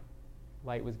input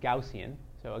light was Gaussian.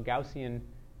 So a Gaussian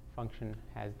function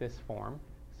has this form,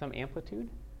 some amplitude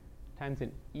times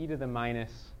an e to the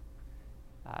minus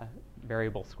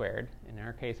variable squared. In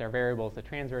our case, our variable is the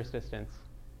transverse distance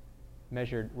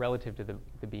measured relative to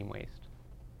the beam waist.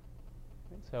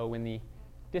 So when the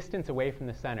distance away from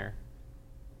the center,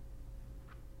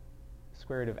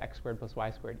 square root of x squared plus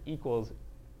y squared equals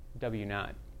w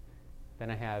naught, then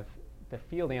I have the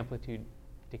field amplitude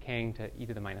decaying to e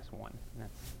to the minus 1. And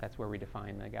that's where we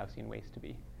define the Gaussian waist to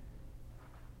be.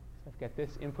 So I've got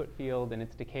this input field, and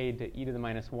it's decayed to e to the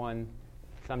minus 1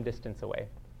 some distance away.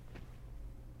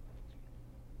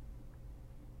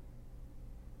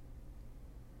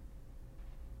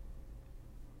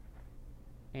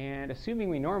 And assuming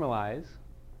we normalize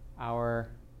our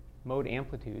mode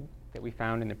amplitude that we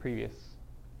found in the previous,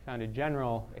 found a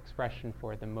general expression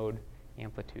for the mode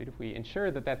amplitude. If we ensure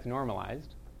that that's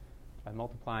normalized by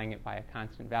multiplying it by a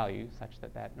constant value such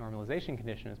that that normalization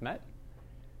condition is met,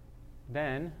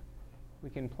 then we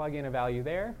can plug in a value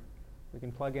there. We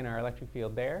can plug in our electric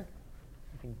field there.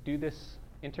 We can do this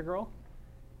integral.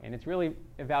 And it's really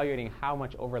evaluating how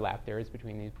much overlap there is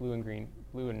between these blue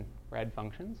and red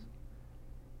functions.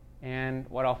 And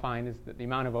what I'll find is that the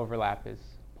amount of overlap is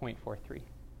 0.43.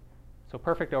 So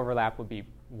perfect overlap would be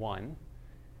 1.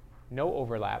 No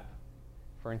overlap,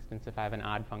 for instance, if I have an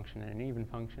odd function and an even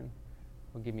function,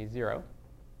 will give me 0.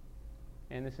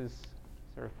 And this is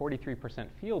sort of 43%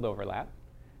 field overlap.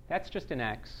 That's just in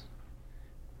x.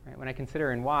 Right? When I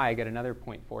consider in y, I get another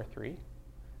 0.43.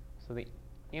 So the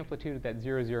amplitude of that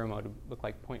 0-0 mode would look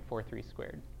like 0.43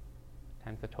 squared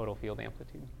times the total field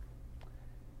amplitude.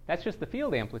 That's just the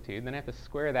field amplitude. Then I have to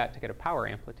square that to get a power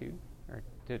amplitude, or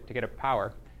to get a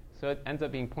power. So it ends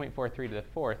up being 0.43 to the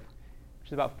 4th, which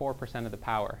is about 4% of the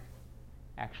power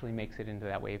actually makes it into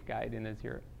that waveguide in the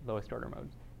lowest order mode.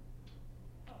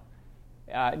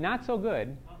 Not so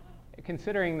good,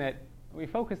 considering that we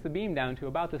focused the beam down to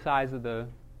about the size of the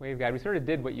waveguide. We sort of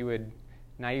did what you would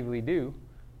naively do.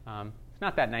 It's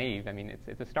not that naive. I mean,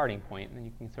 it's a starting point, and then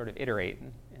you can sort of iterate,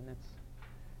 and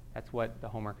that's what the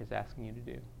homework is asking you to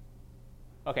do.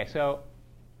 Okay, so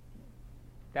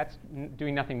that's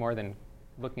doing nothing more than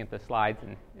looking at the slides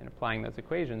and applying those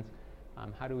equations.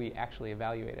 How do we actually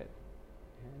evaluate it?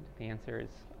 And the answer is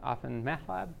often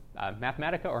MATLAB,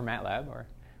 Mathematica or MATLAB, or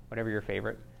whatever your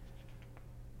favorite.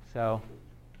 So,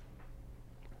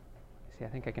 see, I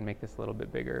think I can make this a little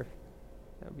bit bigger.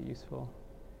 That would be useful.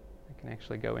 I can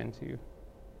actually go into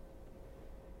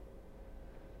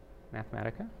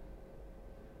Mathematica.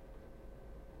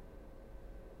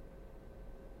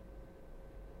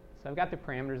 So I've got the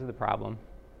parameters of the problem.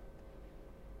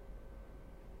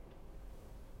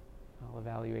 I'll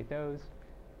evaluate those.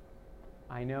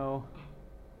 I know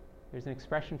there's an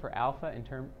expression for alpha in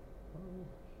terms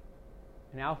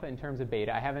of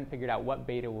beta. I haven't figured out what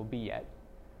beta will be yet.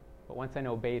 But once I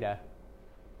know beta,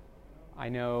 I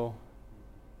know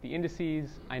the indices,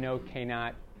 I know k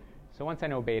naught. So once I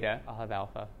know beta, I'll have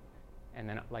alpha. And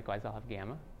then likewise, I'll have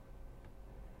gamma.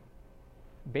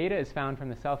 Beta is found from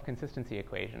the self-consistency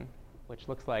equation, which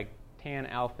looks like tan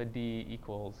alpha d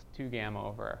equals 2 gamma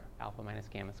over alpha minus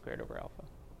gamma squared over alpha.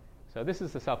 So this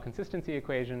is the self-consistency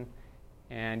equation.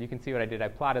 And you can see what I did. I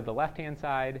plotted the left-hand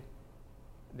side.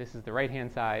 This is the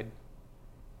right-hand side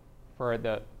for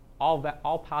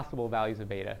all possible values of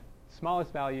beta.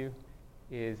 Smallest value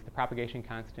is the propagation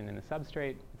constant in the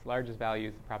substrate. Its largest value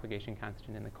is the propagation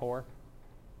constant in the core.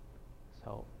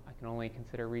 So I can only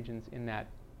consider regions in that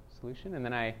solution. And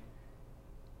then I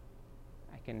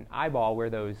can eyeball where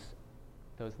those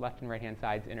left and right-hand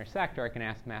sides intersect, or I can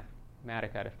ask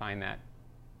Mathematica to find that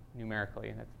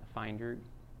numerically. That's the find root.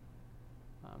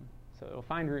 So it'll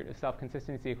find root of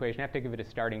self-consistency equation. I have to give it a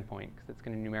starting point because it's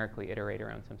going to numerically iterate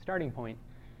around some starting point.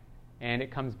 And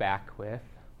it comes back with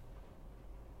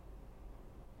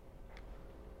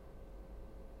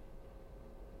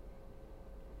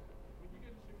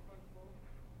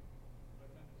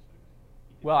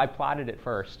well, I plotted it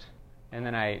first, and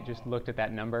then I just looked at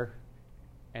that number,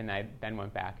 and I then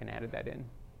went back and added that in.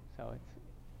 So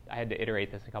I had to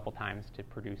iterate this a couple times to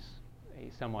produce a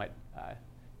somewhat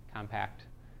compact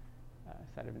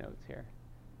set of notes here.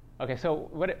 Okay, so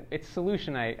its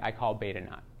solution I call beta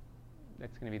naught.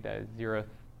 That's going to be the zeroth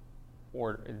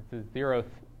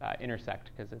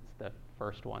intersect because it's the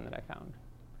first one that I found.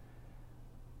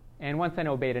 And once I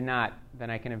know beta naught, then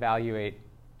I can evaluate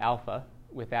alpha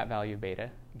with that value of beta,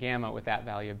 gamma with that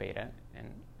value of beta, and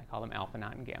I call them alpha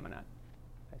naught and gamma naught.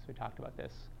 Okay, so we talked about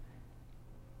this.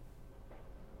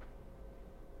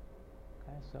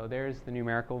 Okay, so there's the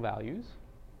numerical values.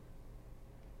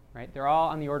 Right? They're all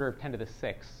on the order of 10 to the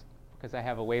 6 because I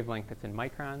have a wavelength that's in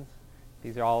microns.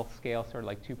 These are all scale sort of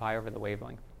like 2 pi over the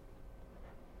wavelength.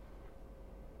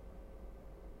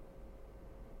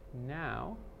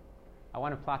 Now, I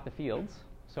want to plot the fields.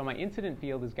 So my incident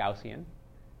field is Gaussian.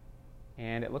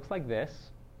 And it looks like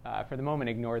this. For the moment,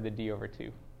 ignore the d over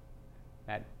 2.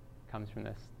 That comes from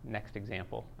this next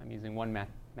example. I'm using one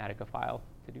Mathematica file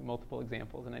to do multiple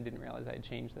examples, and I didn't realize I had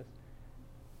changed this.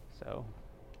 So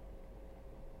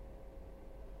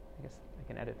I guess I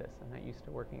can edit this. I'm not used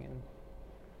to working in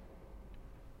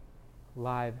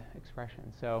live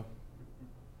expression. So,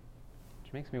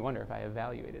 which makes me wonder if I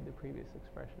evaluated the previous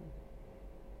expression.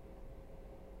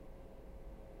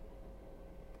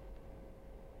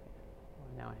 Well,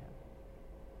 now I have.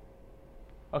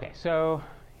 Okay, so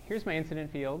here's my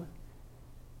incident field.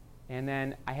 And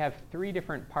then I have 3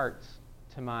 different parts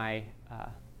to my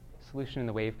solution in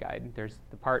the waveguide. There's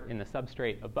the part in the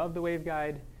substrate above the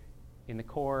waveguide, in the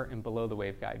core, and below the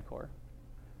waveguide core.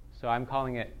 So I'm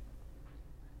calling it,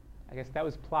 I guess that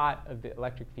was plot of the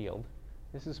electric field.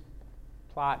 This is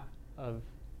plot of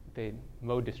the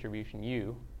mode distribution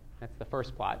U. That's the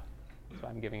first plot, so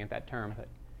I'm giving it that term. But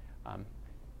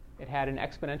it had an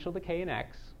exponential decay in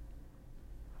x,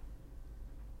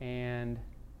 and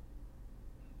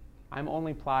I'm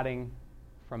only plotting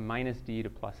from minus d to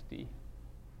plus d, it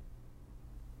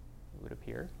would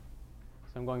appear.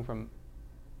 So I'm going from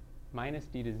minus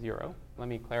d to 0. Let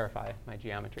me clarify my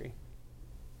geometry.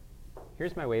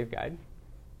 Here's my waveguide.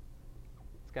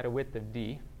 It's got a width of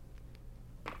d.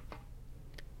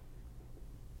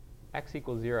 X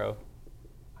equals 0.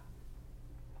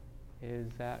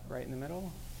 Is that right in the middle?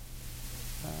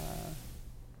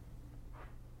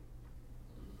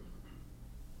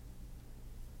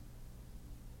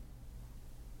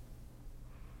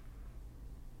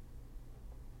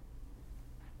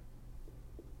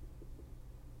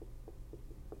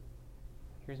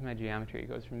 Here's my geometry. It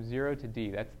goes from 0 to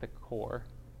d. That's the core.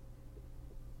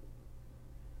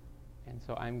 And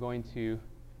so I'm going to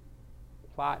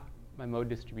plot my mode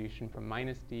distribution from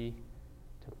minus d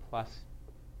to plus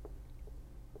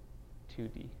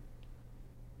 2d.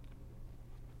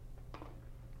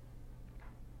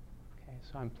 Okay,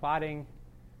 so I'm plotting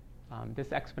this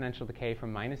exponential decay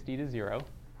from minus d to 0.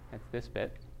 That's this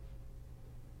bit.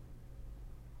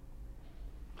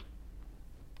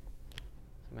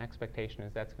 So my expectation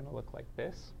is that's going to look like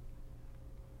this.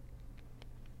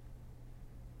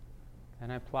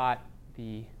 Then I plot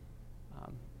the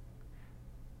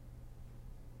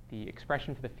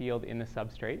expression for the field in the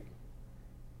substrate.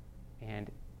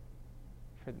 And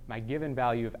for my given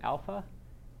value of alpha,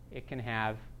 it can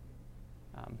have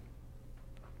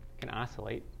can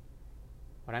oscillate,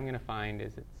 what I'm going to find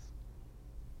is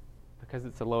because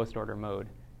it's the lowest order mode,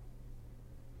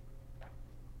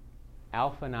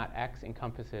 alpha naught x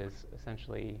encompasses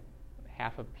essentially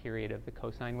half a period of the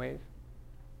cosine wave.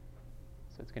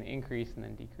 So it's going to increase and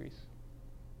then decrease.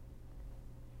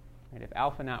 And if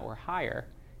alpha naught were higher,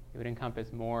 it would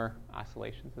encompass more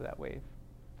oscillations of that wave.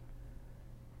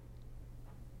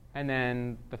 And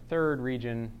then the third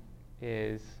region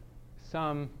is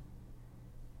some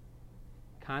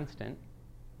constant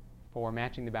for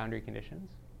matching the boundary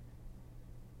conditions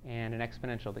and an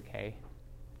exponential decay.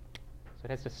 So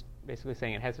it has to, basically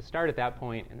saying it has to start at that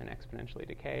point and then exponentially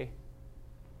decay.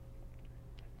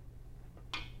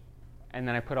 And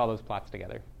then I put all those plots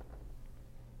together,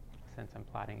 since I'm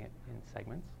plotting it in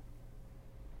segments.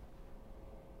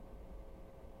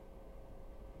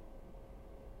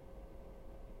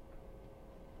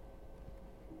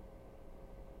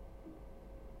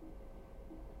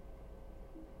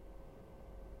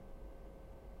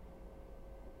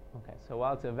 Okay, so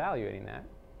while it's evaluating that,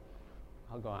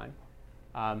 I'll go on.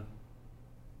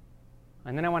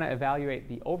 And then I want to evaluate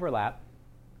the overlap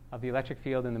of the electric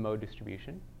field and the mode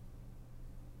distribution.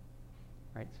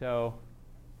 Right, so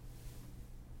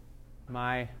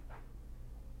I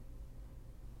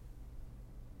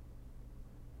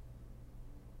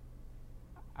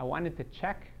wanted to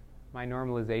check my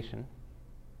normalization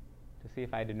to see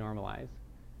if I had to normalize.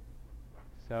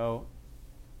 So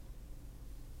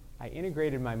I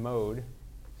integrated my mode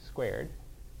squared.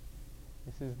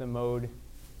 This is the mode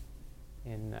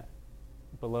in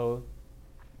below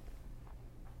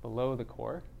the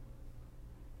core.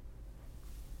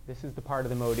 This is the part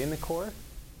of the mode in the core, and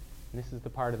this is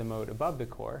the part of the mode above the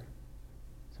core.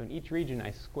 So in each region, I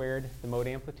squared the mode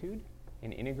amplitude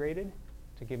and integrated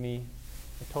to give me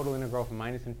a total integral from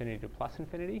minus infinity to plus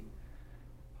infinity.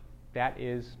 That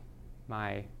is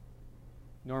my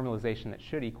normalization that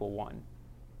should equal 1.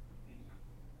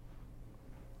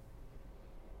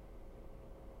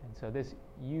 And so this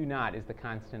u naught is the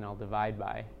constant I'll divide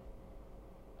by,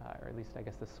 or at least I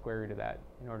guess the square root of that,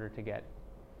 in order to get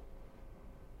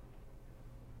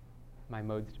my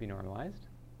modes to be normalized.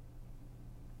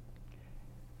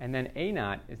 And then a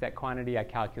naught is that quantity I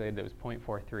calculated that was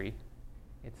 0.43.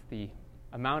 It's the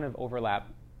amount of overlap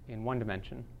in one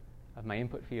dimension of my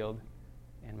input field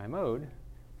and my mode.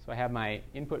 So I have my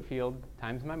input field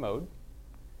times my mode,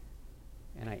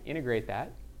 and I integrate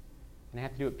that. And I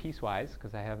have to do it piecewise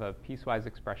because I have a piecewise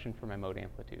expression for my mode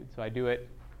amplitude. So I do it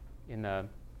in the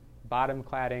bottom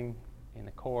cladding, in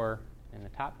the core, and the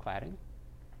top cladding.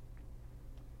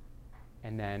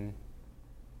 And then,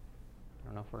 I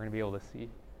don't know if we're going to be able to see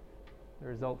the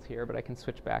results here, but I can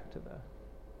switch back to the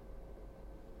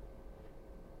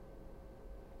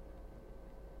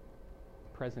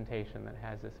presentation that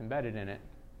has this embedded in it.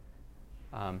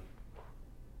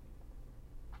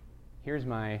 Here's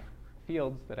my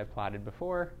fields that I plotted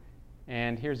before,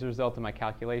 and here's the result of my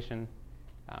calculation,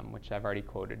 which I've already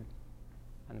quoted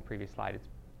on the previous slide.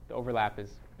 The overlap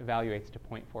evaluates to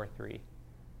 0.43.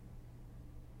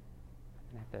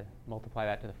 And I have to multiply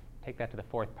that take that to the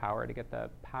fourth power to get the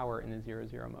power in the 0,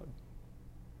 0 mode.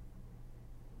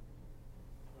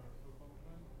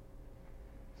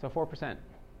 So 4%. Okay,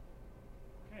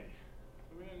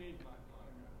 so we don't need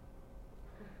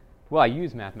Mathematica. Well, I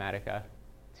use Mathematica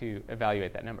to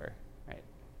evaluate that number. Right?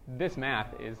 This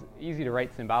math is easy to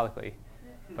write symbolically,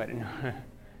 but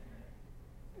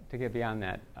to get beyond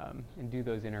that and do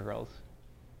those integrals,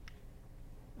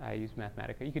 I use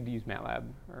Mathematica. You could use MATLAB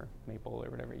or Maple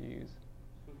or whatever you use.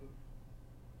 So the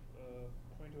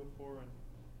 0.04 and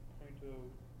 0.035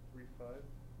 is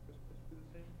supposed to be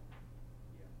the same?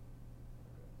 Yeah.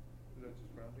 Okay. Is that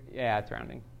just rounding? Yeah, it's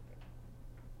rounding.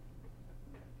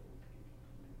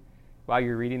 While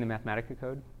you're reading the Mathematica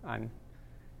code on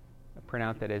a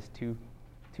printout that is two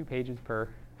pages per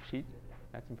sheet,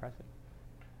 that's impressive.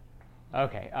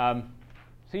 Okay.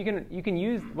 So you can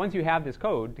use, once you have this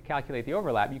code to calculate the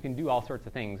overlap, you can do all sorts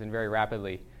of things and very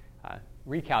rapidly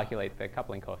recalculate the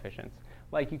coupling coefficients.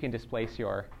 Like you can displace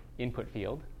your input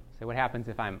field. So what happens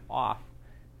if I'm off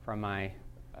from my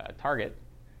target?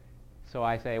 So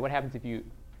I say, what happens if you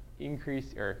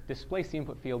increase or displace the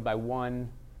input field by 1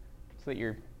 so that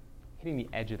you're hitting the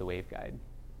edge of the waveguide?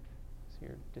 So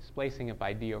you're displacing it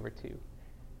by d over 2.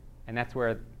 And that's where,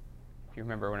 if you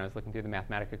remember when I was looking through the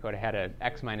Mathematica code, I had an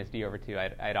x minus d over 2.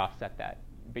 I'd offset that.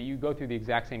 But you go through the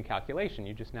exact same calculation.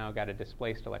 You just now got a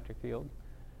displaced electric field.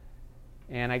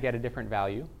 And I get a different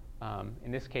value.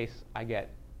 In this case, I get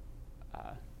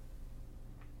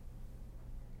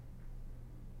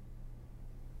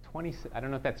I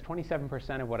don't know if that's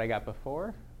 27% of what I got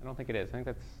before. I don't think it is. I think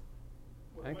that's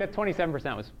I think that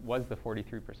 27% was the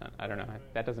 43%. I don't know.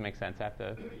 That doesn't make sense. I have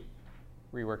to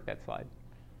rework that slide.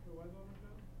 So why is that like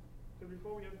that? So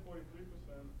before we had 43%,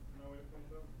 now we have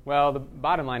 27%. Well, the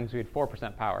bottom line is we had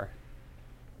 4% power.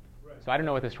 Right. So I don't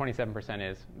know what this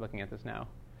 27% is, looking at this now.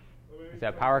 Well, maybe Is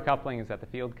that power coupling? Is that the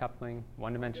field coupling?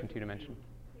 One dimension, two dimension?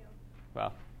 Yeah.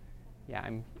 Well, yeah,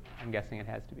 I'm guessing it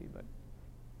has to be, but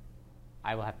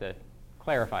I will have to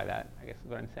clarify that, I guess is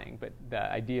what I'm saying. But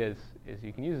the idea is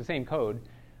you can use the same code,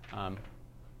 and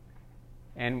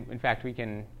in fact, we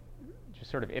can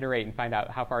just sort of iterate and find out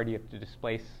how far do you have to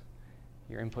displace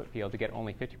your input field to get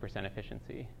only 50%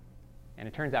 efficiency. And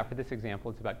it turns out for this example,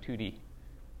 it's about 2D.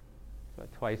 So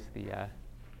twice the, so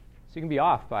you can be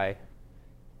off by,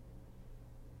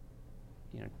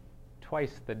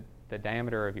 twice the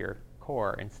diameter of your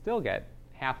core and still get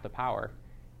half the power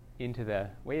into the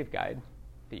waveguide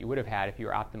that you would have had if you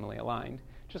were optimally aligned,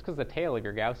 just because the tail of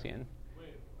your Gaussian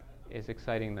is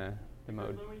exciting the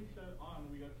mode. When we said on,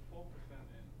 we got 4%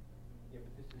 in. Yeah,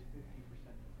 but this is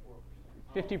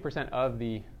 50% to 4%. 50% of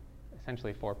the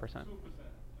essentially 4%. 2%.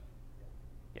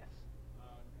 Yes.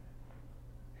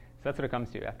 So that's what it comes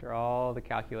to. After all the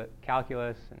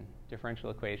calculus and differential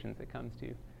equations, it comes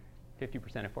to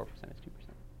 50% of 4% is 2%.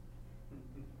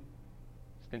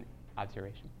 Just an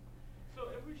observation. So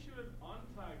if we shoot it on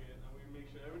target and we make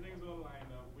sure everything's all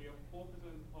lined up, we have 4%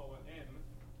 power in,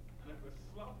 and if we're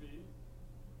sloppy,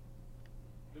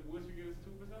 the worst we get is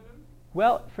 2% in?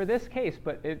 Well, for this case,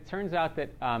 but it turns out that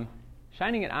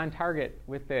shining it on target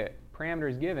with the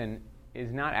parameters given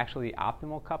is not actually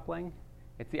optimal coupling.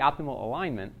 It's the optimal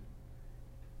alignment.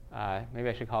 Maybe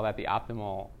I should call that the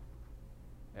optimal,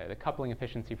 the coupling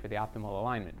efficiency for the optimal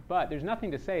alignment. But there's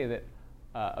nothing to say that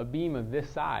a beam of this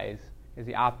size is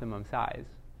the optimum size.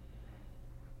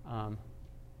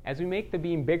 As we make the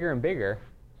beam bigger and bigger,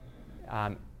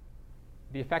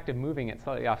 the effect of moving it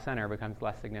slightly off-center becomes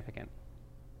less significant.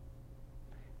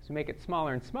 As we make it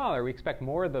smaller and smaller, we expect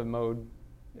more of the mode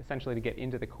essentially to get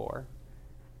into the core.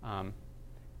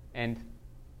 And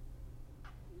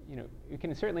you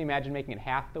can certainly imagine making it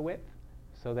half the width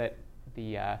so that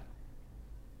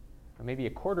or maybe a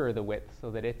quarter of the width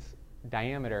so that its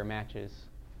diameter matches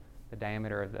the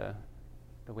diameter of the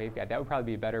waveguide. That would probably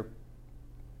be a better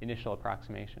initial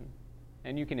approximation.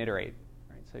 And you can iterate,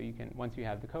 right? So you can, once you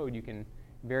have the code, you can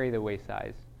vary the waist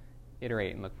size,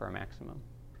 iterate, and look for a maximum.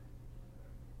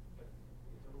 But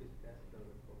it's always best, though,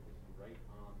 to focus right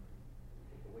on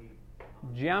the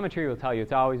wave. Geometry will tell you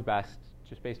it's always best,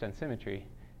 just based on symmetry,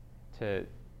 to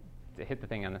hit the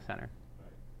thing on the center.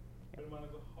 Right. But it matters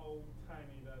how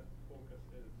tiny that focus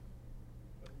is.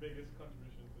 That's the biggest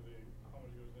contribution to how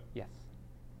much goes in. Yes.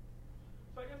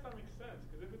 So I guess that makes sense,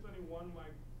 because if it's only one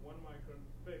micron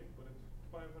thick, but it's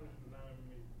 500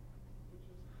 nanometers, which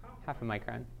is half a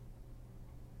micron.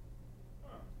 So,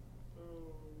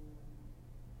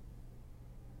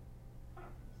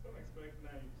 still expect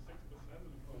 96% of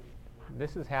the code.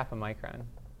 This is half a micron.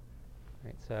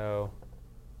 Right, so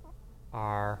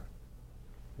our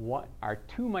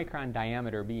 2 micron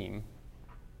diameter beam,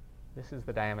 this is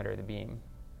the diameter of the beam,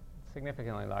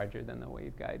 significantly larger than the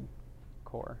waveguide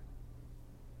core.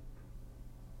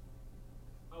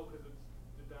 Oh, because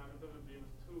the diameter of the beam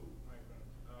is 2 microns.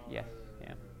 Oh, Yes, right.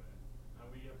 yeah.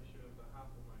 And we have to shoot it to half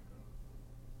a micron.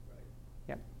 Right.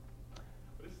 Yep.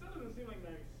 But it still doesn't seem like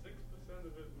 96%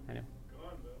 of it would I know. be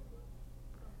gone, though.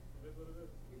 But it is what it is.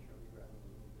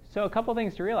 So a couple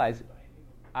things to realize.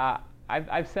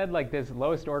 I've said like this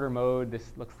lowest order mode,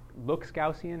 this looks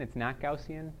Gaussian. It's not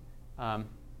Gaussian.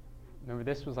 Remember,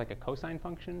 this was like a cosine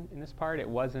function in this part. It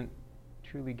wasn't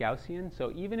truly Gaussian.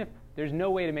 So even if there's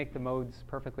no way to make the modes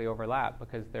perfectly overlap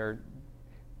because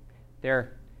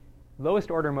they're lowest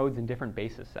order modes in different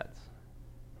basis sets.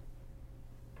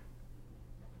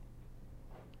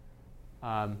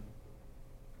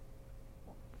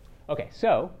 Okay,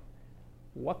 so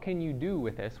what can you do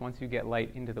with this once you get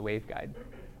light into the waveguide?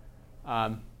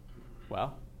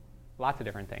 Well, lots of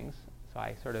different things. So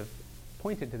I sort of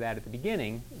pointed to that at the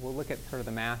beginning. We'll look at sort of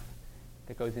the math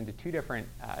that goes into two different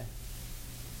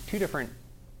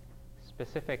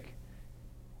specific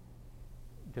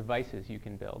devices you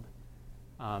can build.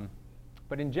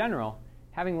 But in general,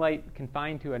 having light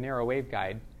confined to a narrow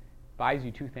waveguide buys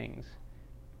you two things.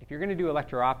 If you're going to do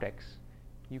electro-optics,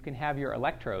 you can have your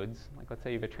electrodes, like let's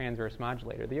say you have a transverse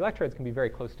modulator. The electrodes can be very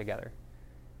close together.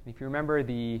 And if you remember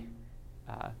the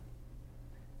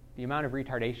amount of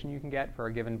retardation you can get for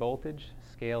a given voltage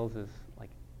scales as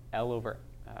like L over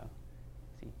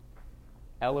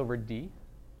D,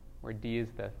 where D is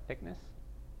the thickness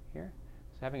here.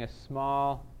 So having a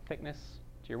small thickness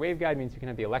to your waveguide means you can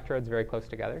have the electrodes very close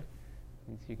together.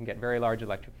 And so you can get very large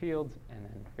electric fields and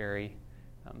then very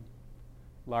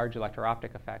large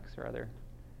electro-optic effects or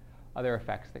other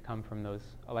effects that come from those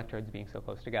electrodes being so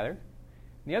close together. And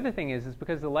the other thing is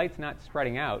because the light's not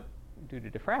spreading out due to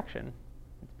diffraction,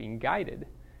 it's being guided,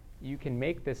 you can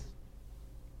make this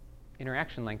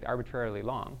interaction length arbitrarily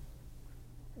long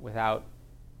without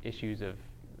issues of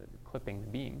clipping the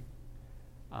beam.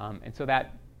 And so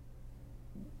that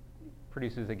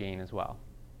produces a gain as well.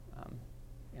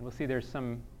 And we'll see there's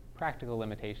some practical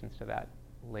limitations to that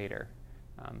later.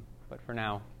 But for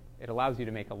now, it allows you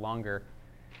to make a longer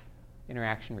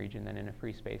interaction region than in a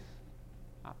free space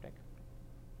optic.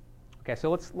 Okay, so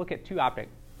let's look at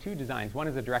two designs. One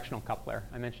is a directional coupler.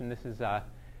 I mentioned this is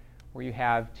where you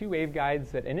have two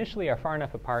waveguides that initially are far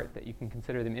enough apart that you can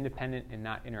consider them independent and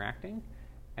not interacting.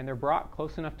 And they're brought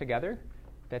close enough together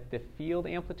that the field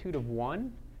amplitude of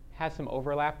one has some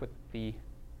overlap with the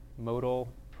modal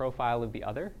profile of the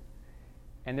other.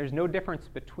 And there's no difference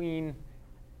between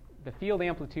the field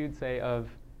amplitude, say, of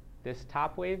this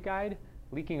top waveguide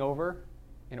leaking over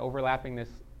and overlapping this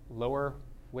lower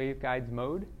waveguide's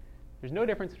mode. There's no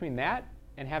difference between that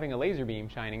and having a laser beam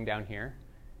shining down here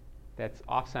that's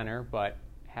off-center but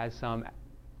has some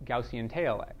Gaussian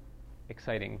tail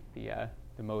exciting the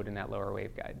mode in that lower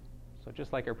waveguide. So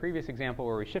just like our previous example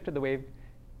where we shifted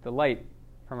the light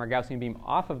from our Gaussian beam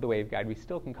off of the waveguide, we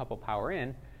still can couple power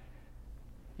in.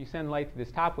 If you send light to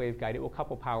this top waveguide, it will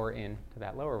couple power in to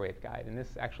that lower waveguide. And this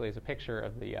actually is a picture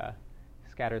of the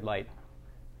scattered light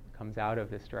that comes out of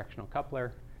this directional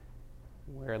coupler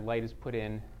where light is put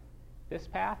in this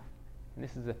path. And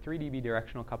this is a 3 dB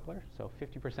directional coupler, so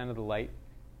 50% of the light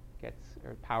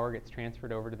power gets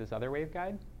transferred over to this other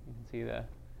waveguide. You can see the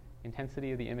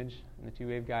intensity of the image in the two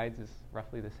waveguides is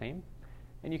roughly the same.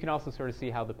 And you can also sort of see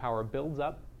how the power builds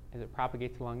up as it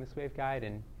propagates along this waveguide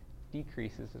and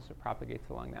decreases as it propagates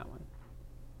along that one.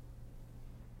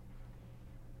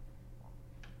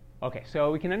 Okay,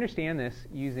 so we can understand this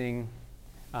using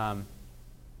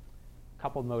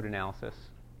coupled mode analysis.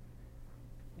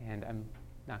 And I'm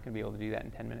not going to be able to do that in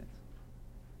 10 minutes.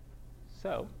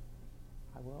 So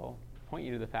I will point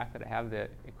you to the fact that I have the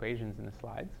equations in the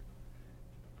slides.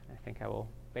 I think I will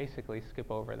basically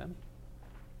skip over them.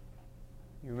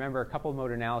 You remember, coupled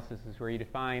mode analysis is where you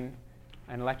define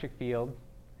an electric field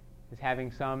as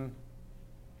having some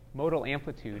modal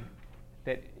amplitude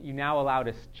that you now allow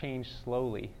to change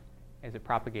slowly as it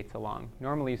propagates along.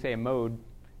 Normally, you say a mode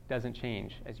doesn't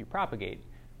change as you propagate,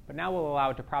 but now we'll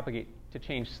allow it to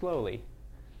change slowly.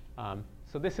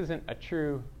 So this isn't a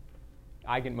true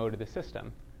eigenmode of the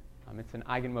system. It's an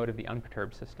eigenmode of the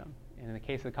unperturbed system. And in the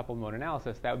case of the coupled mode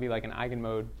analysis, that would be like an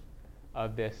eigenmode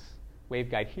of this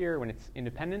waveguide here when it's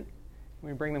independent.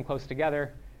 When we bring them close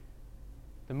together,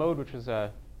 the mode, which was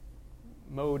a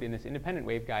mode in this independent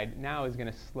waveguide, now is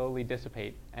going to slowly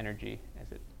dissipate energy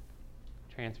as it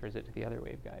transfers it to the other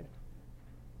waveguide.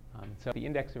 So the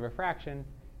index of refraction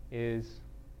is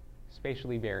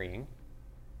spatially varying.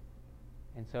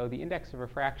 And so the index of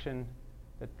refraction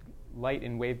that light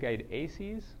in waveguide A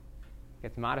sees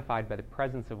gets modified by the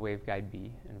presence of waveguide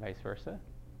B and vice versa.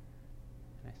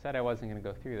 And I said I wasn't going to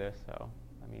go through this, so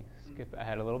let me skip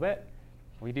ahead a little bit.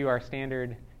 We do our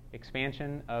standard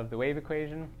expansion of the wave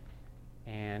equation,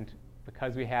 and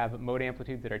because we have mode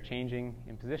amplitudes that are changing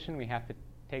in position, we have to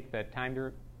take the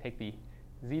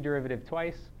z derivative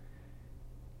twice.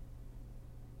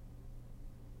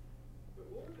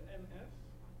 But what was NS?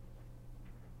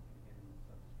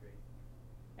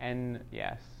 N substrate.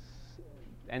 Yes,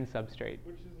 N substrate.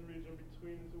 Which is the region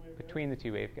between the two waveguides? Between the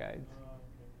two waveguides. Okay.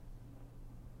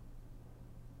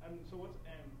 And so what's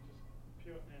N? Just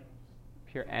pure N?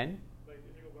 Pure N? Like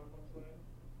if you go back one slide,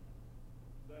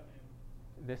 that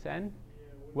N. This N?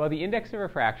 Yeah. Well, the index of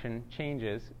refraction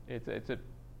changes. It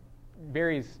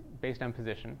varies based on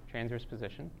position, transverse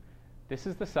position. This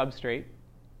is the substrate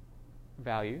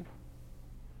value.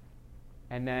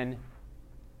 And then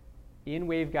in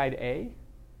waveguide A,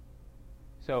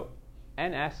 so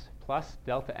NS plus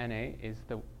delta NA is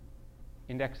the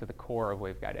index of the core of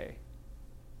waveguide A.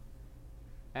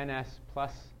 NS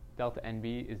plus delta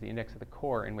NB is the index of the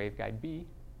core in waveguide B.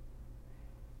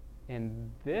 And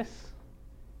this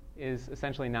is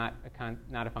essentially not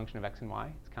a function of x and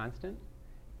y. It's constant.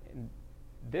 And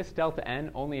this delta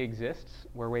n only exists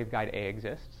where waveguide A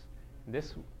exists.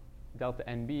 This delta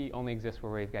NB only exists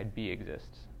where waveguide B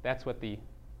exists. That's what the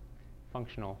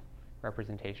functional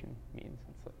representation means.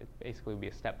 It basically would be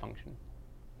a step function.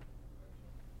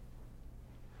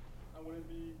 And would it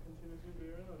be continuously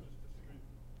varying or just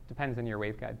discrete? Depends on your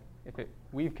waveguide.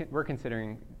 We're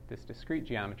considering this discrete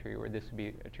geometry where this would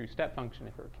be a true step function.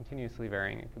 If it were continuously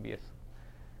varying, it could be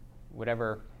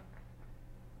whatever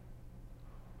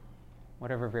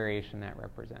variation that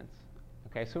represents.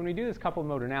 Okay, so when we do this coupled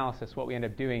mode analysis, what we end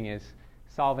up doing is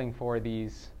solving for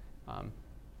these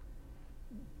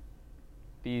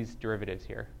derivatives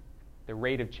here, the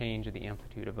rate of change of the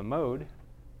amplitude of a mode,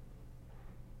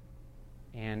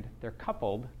 and they're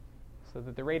coupled so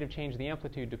that the rate of change of the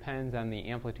amplitude depends on the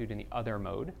amplitude in the other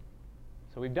mode.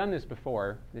 So we've done this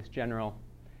before, this general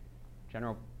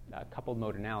coupled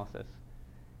mode analysis.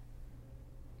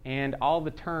 And all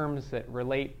the terms that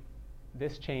relate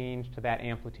this change to that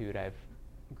amplitude I've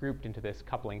grouped into this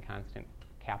coupling constant,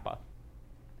 kappa.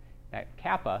 That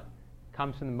kappa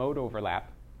comes from the mode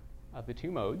overlap of the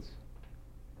two modes.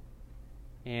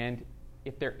 And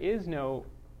if there is no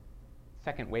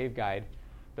second waveguide,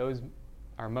 those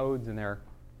are modes and they're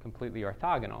completely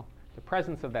orthogonal. The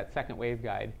presence of that second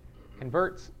waveguide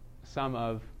converts some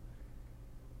of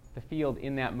the field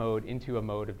in that mode into a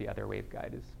mode of the other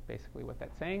waveguide, is basically what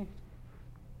that's saying.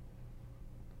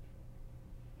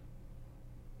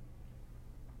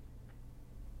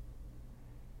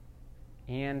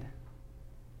 And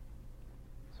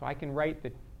so I can write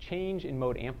the change in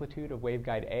mode amplitude of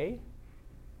waveguide A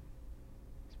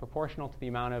is proportional to the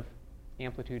amount of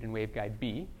amplitude in waveguide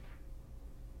B.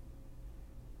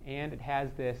 And it has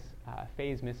this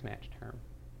phase mismatch term,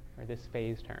 or this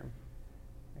phase term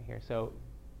right here. So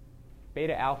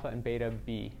beta alpha and beta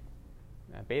B,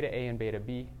 beta A and beta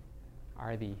B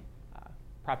are the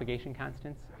propagation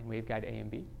constants in waveguide A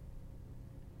and B.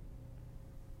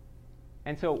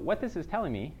 And so what this is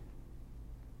telling me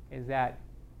is that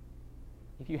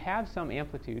if you have some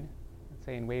amplitude, let's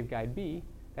say in waveguide B,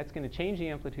 that's going to change the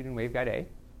amplitude in waveguide A.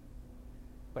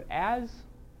 But as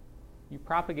you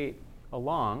propagate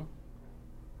along,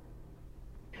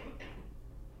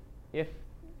 if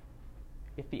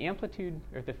the amplitude,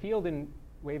 or if the field in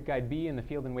waveguide B and the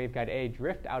field in waveguide A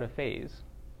drift out of phase,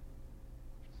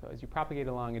 so as you propagate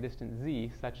along a distance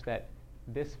z such that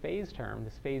this phase term,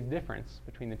 this phase difference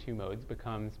between the two modes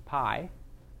becomes pi,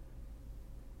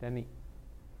 then the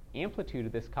amplitude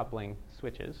of this coupling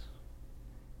switches,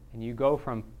 and you go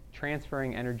from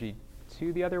transferring energy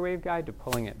to the other waveguide to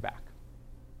pulling it back.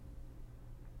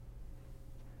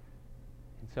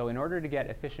 And so in order to get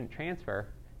efficient transfer,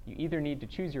 you either need to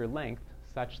choose your length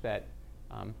such that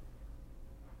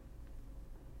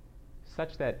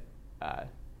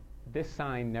this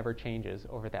sign never changes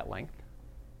over that length,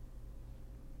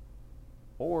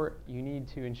 or you need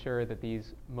to ensure that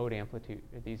these mode amplitude,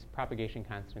 these propagation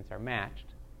constants are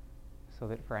matched, so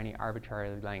that for any arbitrary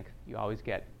length, you always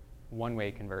get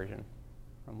one-way conversion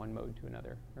from one mode to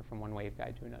another, or from one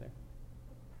waveguide to another.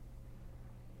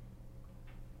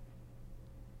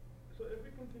 So if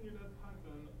we continue that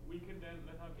pattern, we can then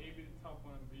let have A be the top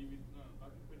one and B be I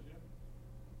can put you.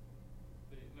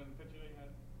 The picture you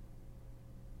had.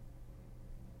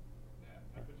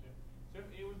 Yeah, I put you. So if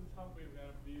A was the top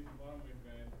waveguide, B is the bottom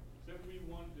waveguide. So if we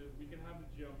wanted, we can have the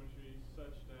geometry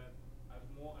such that as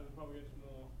the propagates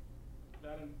more,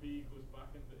 that and B goes back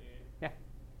into A. Yeah.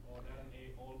 Or that and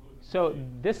A all goes into So A.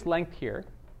 this length here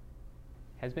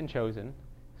has been chosen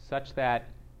such that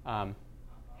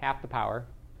half the power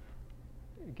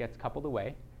gets coupled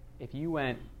away. If you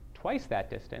went twice that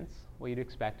distance, what you'd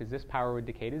expect is this power would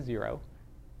decay to 0.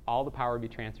 All the power would be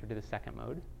transferred to the second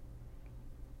mode.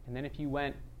 And then if you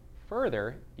went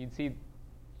further, it'd be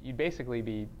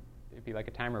like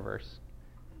a time reverse,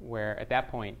 where at that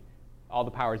point, all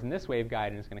the power is in this waveguide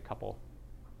and is going to couple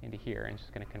into here, and it's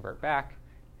just going to convert back.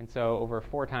 And so over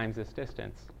 4 times this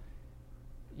distance,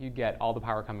 you'd get all the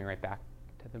power coming right back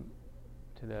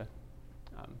to the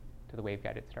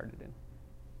waveguide it started in.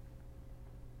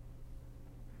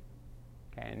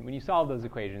 Okay, and when you solve those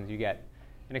equations, you get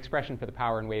an expression for the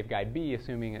power in waveguide B,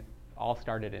 assuming it all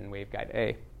started in waveguide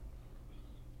A.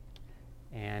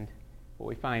 And what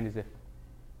we find is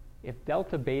if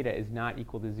delta beta is not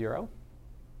equal to 0,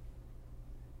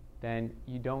 then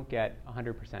you don't get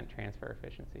 100% transfer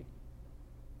efficiency.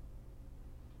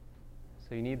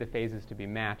 So you need the phases to be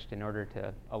matched in order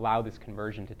to allow this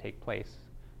conversion to take place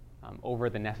over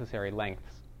the necessary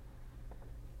lengths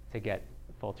to get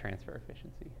full transfer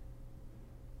efficiency.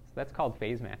 So that's called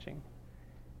phase matching.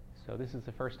 So this is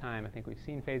the first time I think we've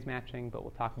seen phase matching, but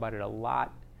we'll talk about it a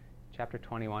lot. Chapter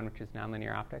 21, which is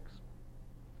nonlinear optics.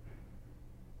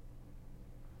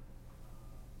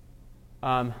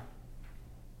 Okay,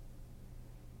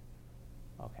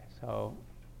 so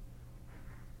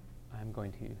I'm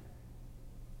going to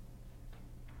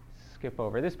skip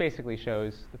over. This basically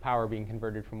shows the power being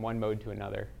converted from one mode to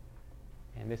another.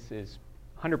 And this is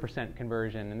 100%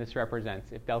 conversion, and this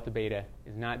represents if delta beta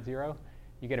is not 0,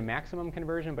 you get a maximum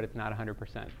conversion, but it's not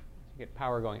 100%. You get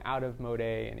power going out of mode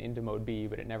A and into mode B,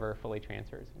 but it never fully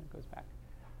transfers and it goes back.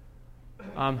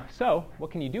 So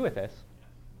what can you do with this?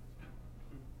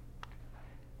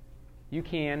 You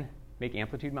can make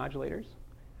amplitude modulators.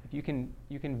 You can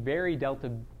vary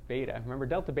delta beta. Remember,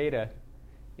 delta beta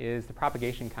is the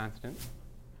propagation constant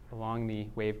along the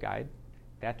waveguide.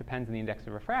 That depends on the index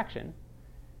of refraction.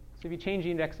 So if you change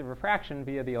the index of refraction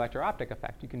via the electro-optic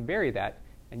effect, you can vary that,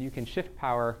 and you can shift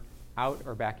power out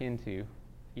or back into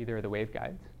either of the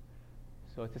waveguides.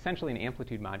 So it's essentially an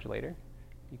amplitude modulator.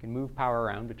 You can move power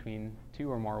around between two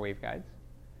or more waveguides.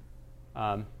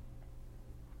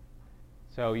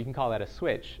 So you can call that a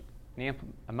switch.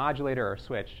 A modulator or a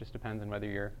switch just depends on whether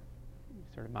you're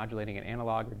sort of modulating it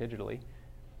analog or digitally.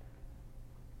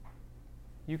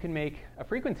 You can make a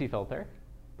frequency filter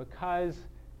because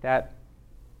that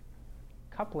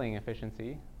coupling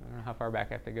efficiency, I don't know how far back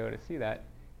I have to go to see that,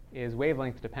 is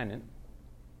wavelength dependent.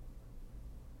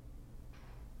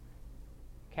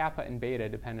 Kappa and beta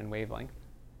depend on wavelength.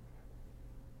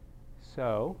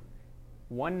 So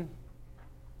one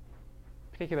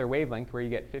particular wavelength where you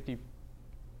get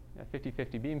a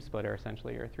 50-50 beam splitter,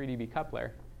 essentially, or a 3 dB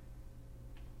coupler,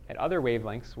 at other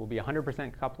wavelengths will be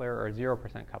 100% coupler or a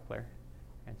 0% coupler.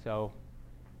 And so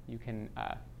you can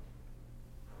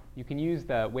use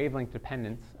the wavelength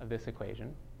dependence of this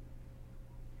equation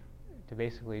to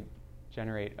basically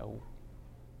generate a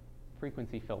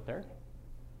frequency filter.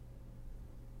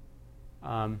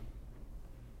 Wait,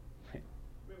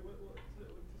 to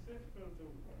say filter,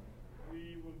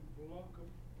 we would block.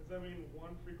 Does that mean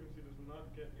one frequency does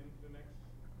not get into the next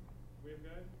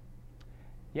waveguide?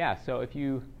 Yeah, so if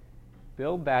you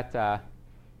build that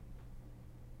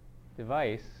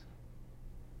device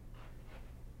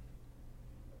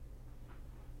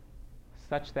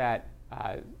such that,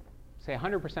 say,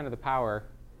 100% of the power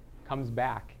comes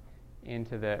back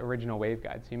into the original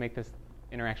waveguide, so you make this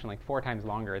interaction like 4 times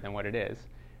longer than what it is,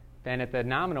 then at the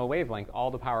nominal wavelength,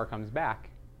 all the power comes back.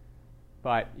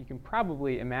 But you can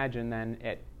probably imagine then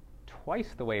at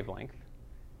twice the wavelength,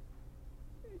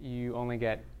 you'd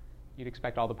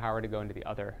expect all the power to go into the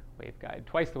other waveguide.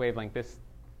 Twice the wavelength, this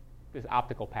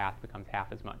optical path becomes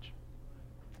half as much.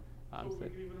 So we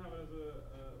can even have it as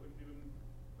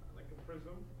like a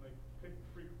prism, like can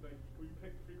we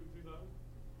pick frequencies out?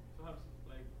 So have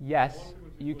like yes, one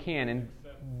frequency you goes can, to and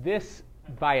like 7. this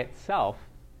by itself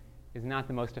is not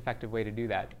the most effective way to do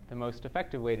that. The most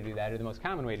effective way to do that, or the most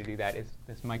common way to do that, is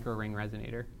this micro-ring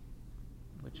resonator,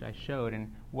 which I showed.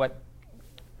 And what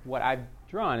I've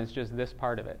drawn is just this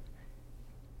part of it.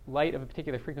 Light of a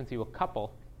particular frequency will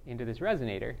couple into this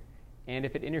resonator, and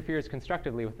if it interferes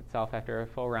constructively with itself after a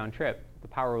full round trip, the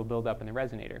power will build up in the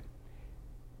resonator.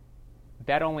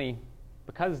 That only,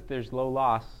 because there's low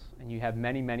loss and you have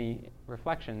many, many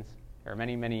reflections, or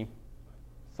many, many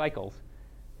cycles,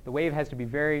 the wave has to be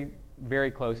very, very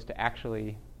close to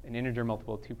actually an integer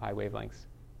multiple of 2 pi wavelengths,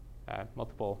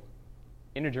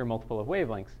 integer multiple of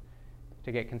wavelengths,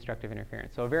 to get constructive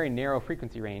interference. So a very narrow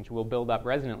frequency range will build up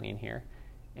resonantly in here,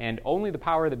 and only the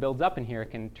power that builds up in here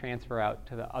can transfer out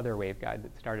to the other waveguide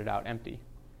that started out empty.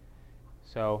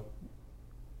 So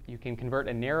you can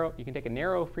take a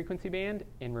narrow frequency band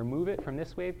and remove it from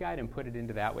this waveguide and put it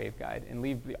into that waveguide and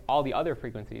leave all the other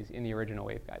frequencies in the original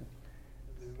waveguide.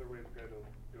 This is the waveguide of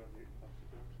the opposite direction.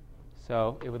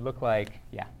 So it would look like,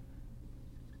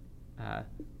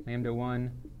 lambda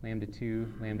 1, lambda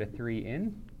 2, lambda 3 in.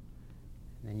 And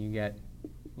then you get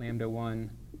lambda 1,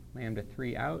 lambda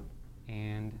 3 out,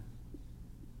 and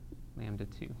lambda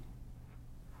 2.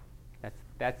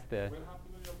 That's the What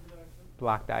happened in the opposite direction?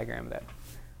 block diagram of that.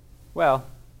 Well,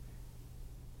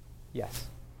 yes.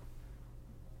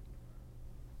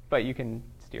 But you can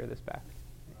steer this back.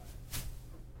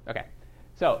 Okay.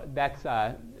 So that's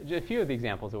just a few of the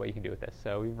examples of what you can do with this.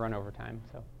 So we've run over time.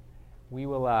 So we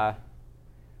will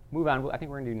move on. I think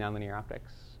we're going to do nonlinear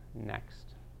optics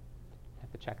next. I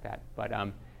have to check that. But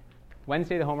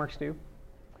Wednesday, the homework's due.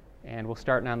 And we'll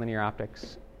start nonlinear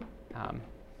optics. And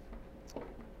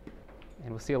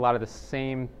we'll see a lot of the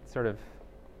same sort of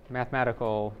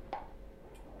mathematical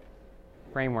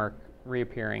framework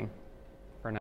reappearing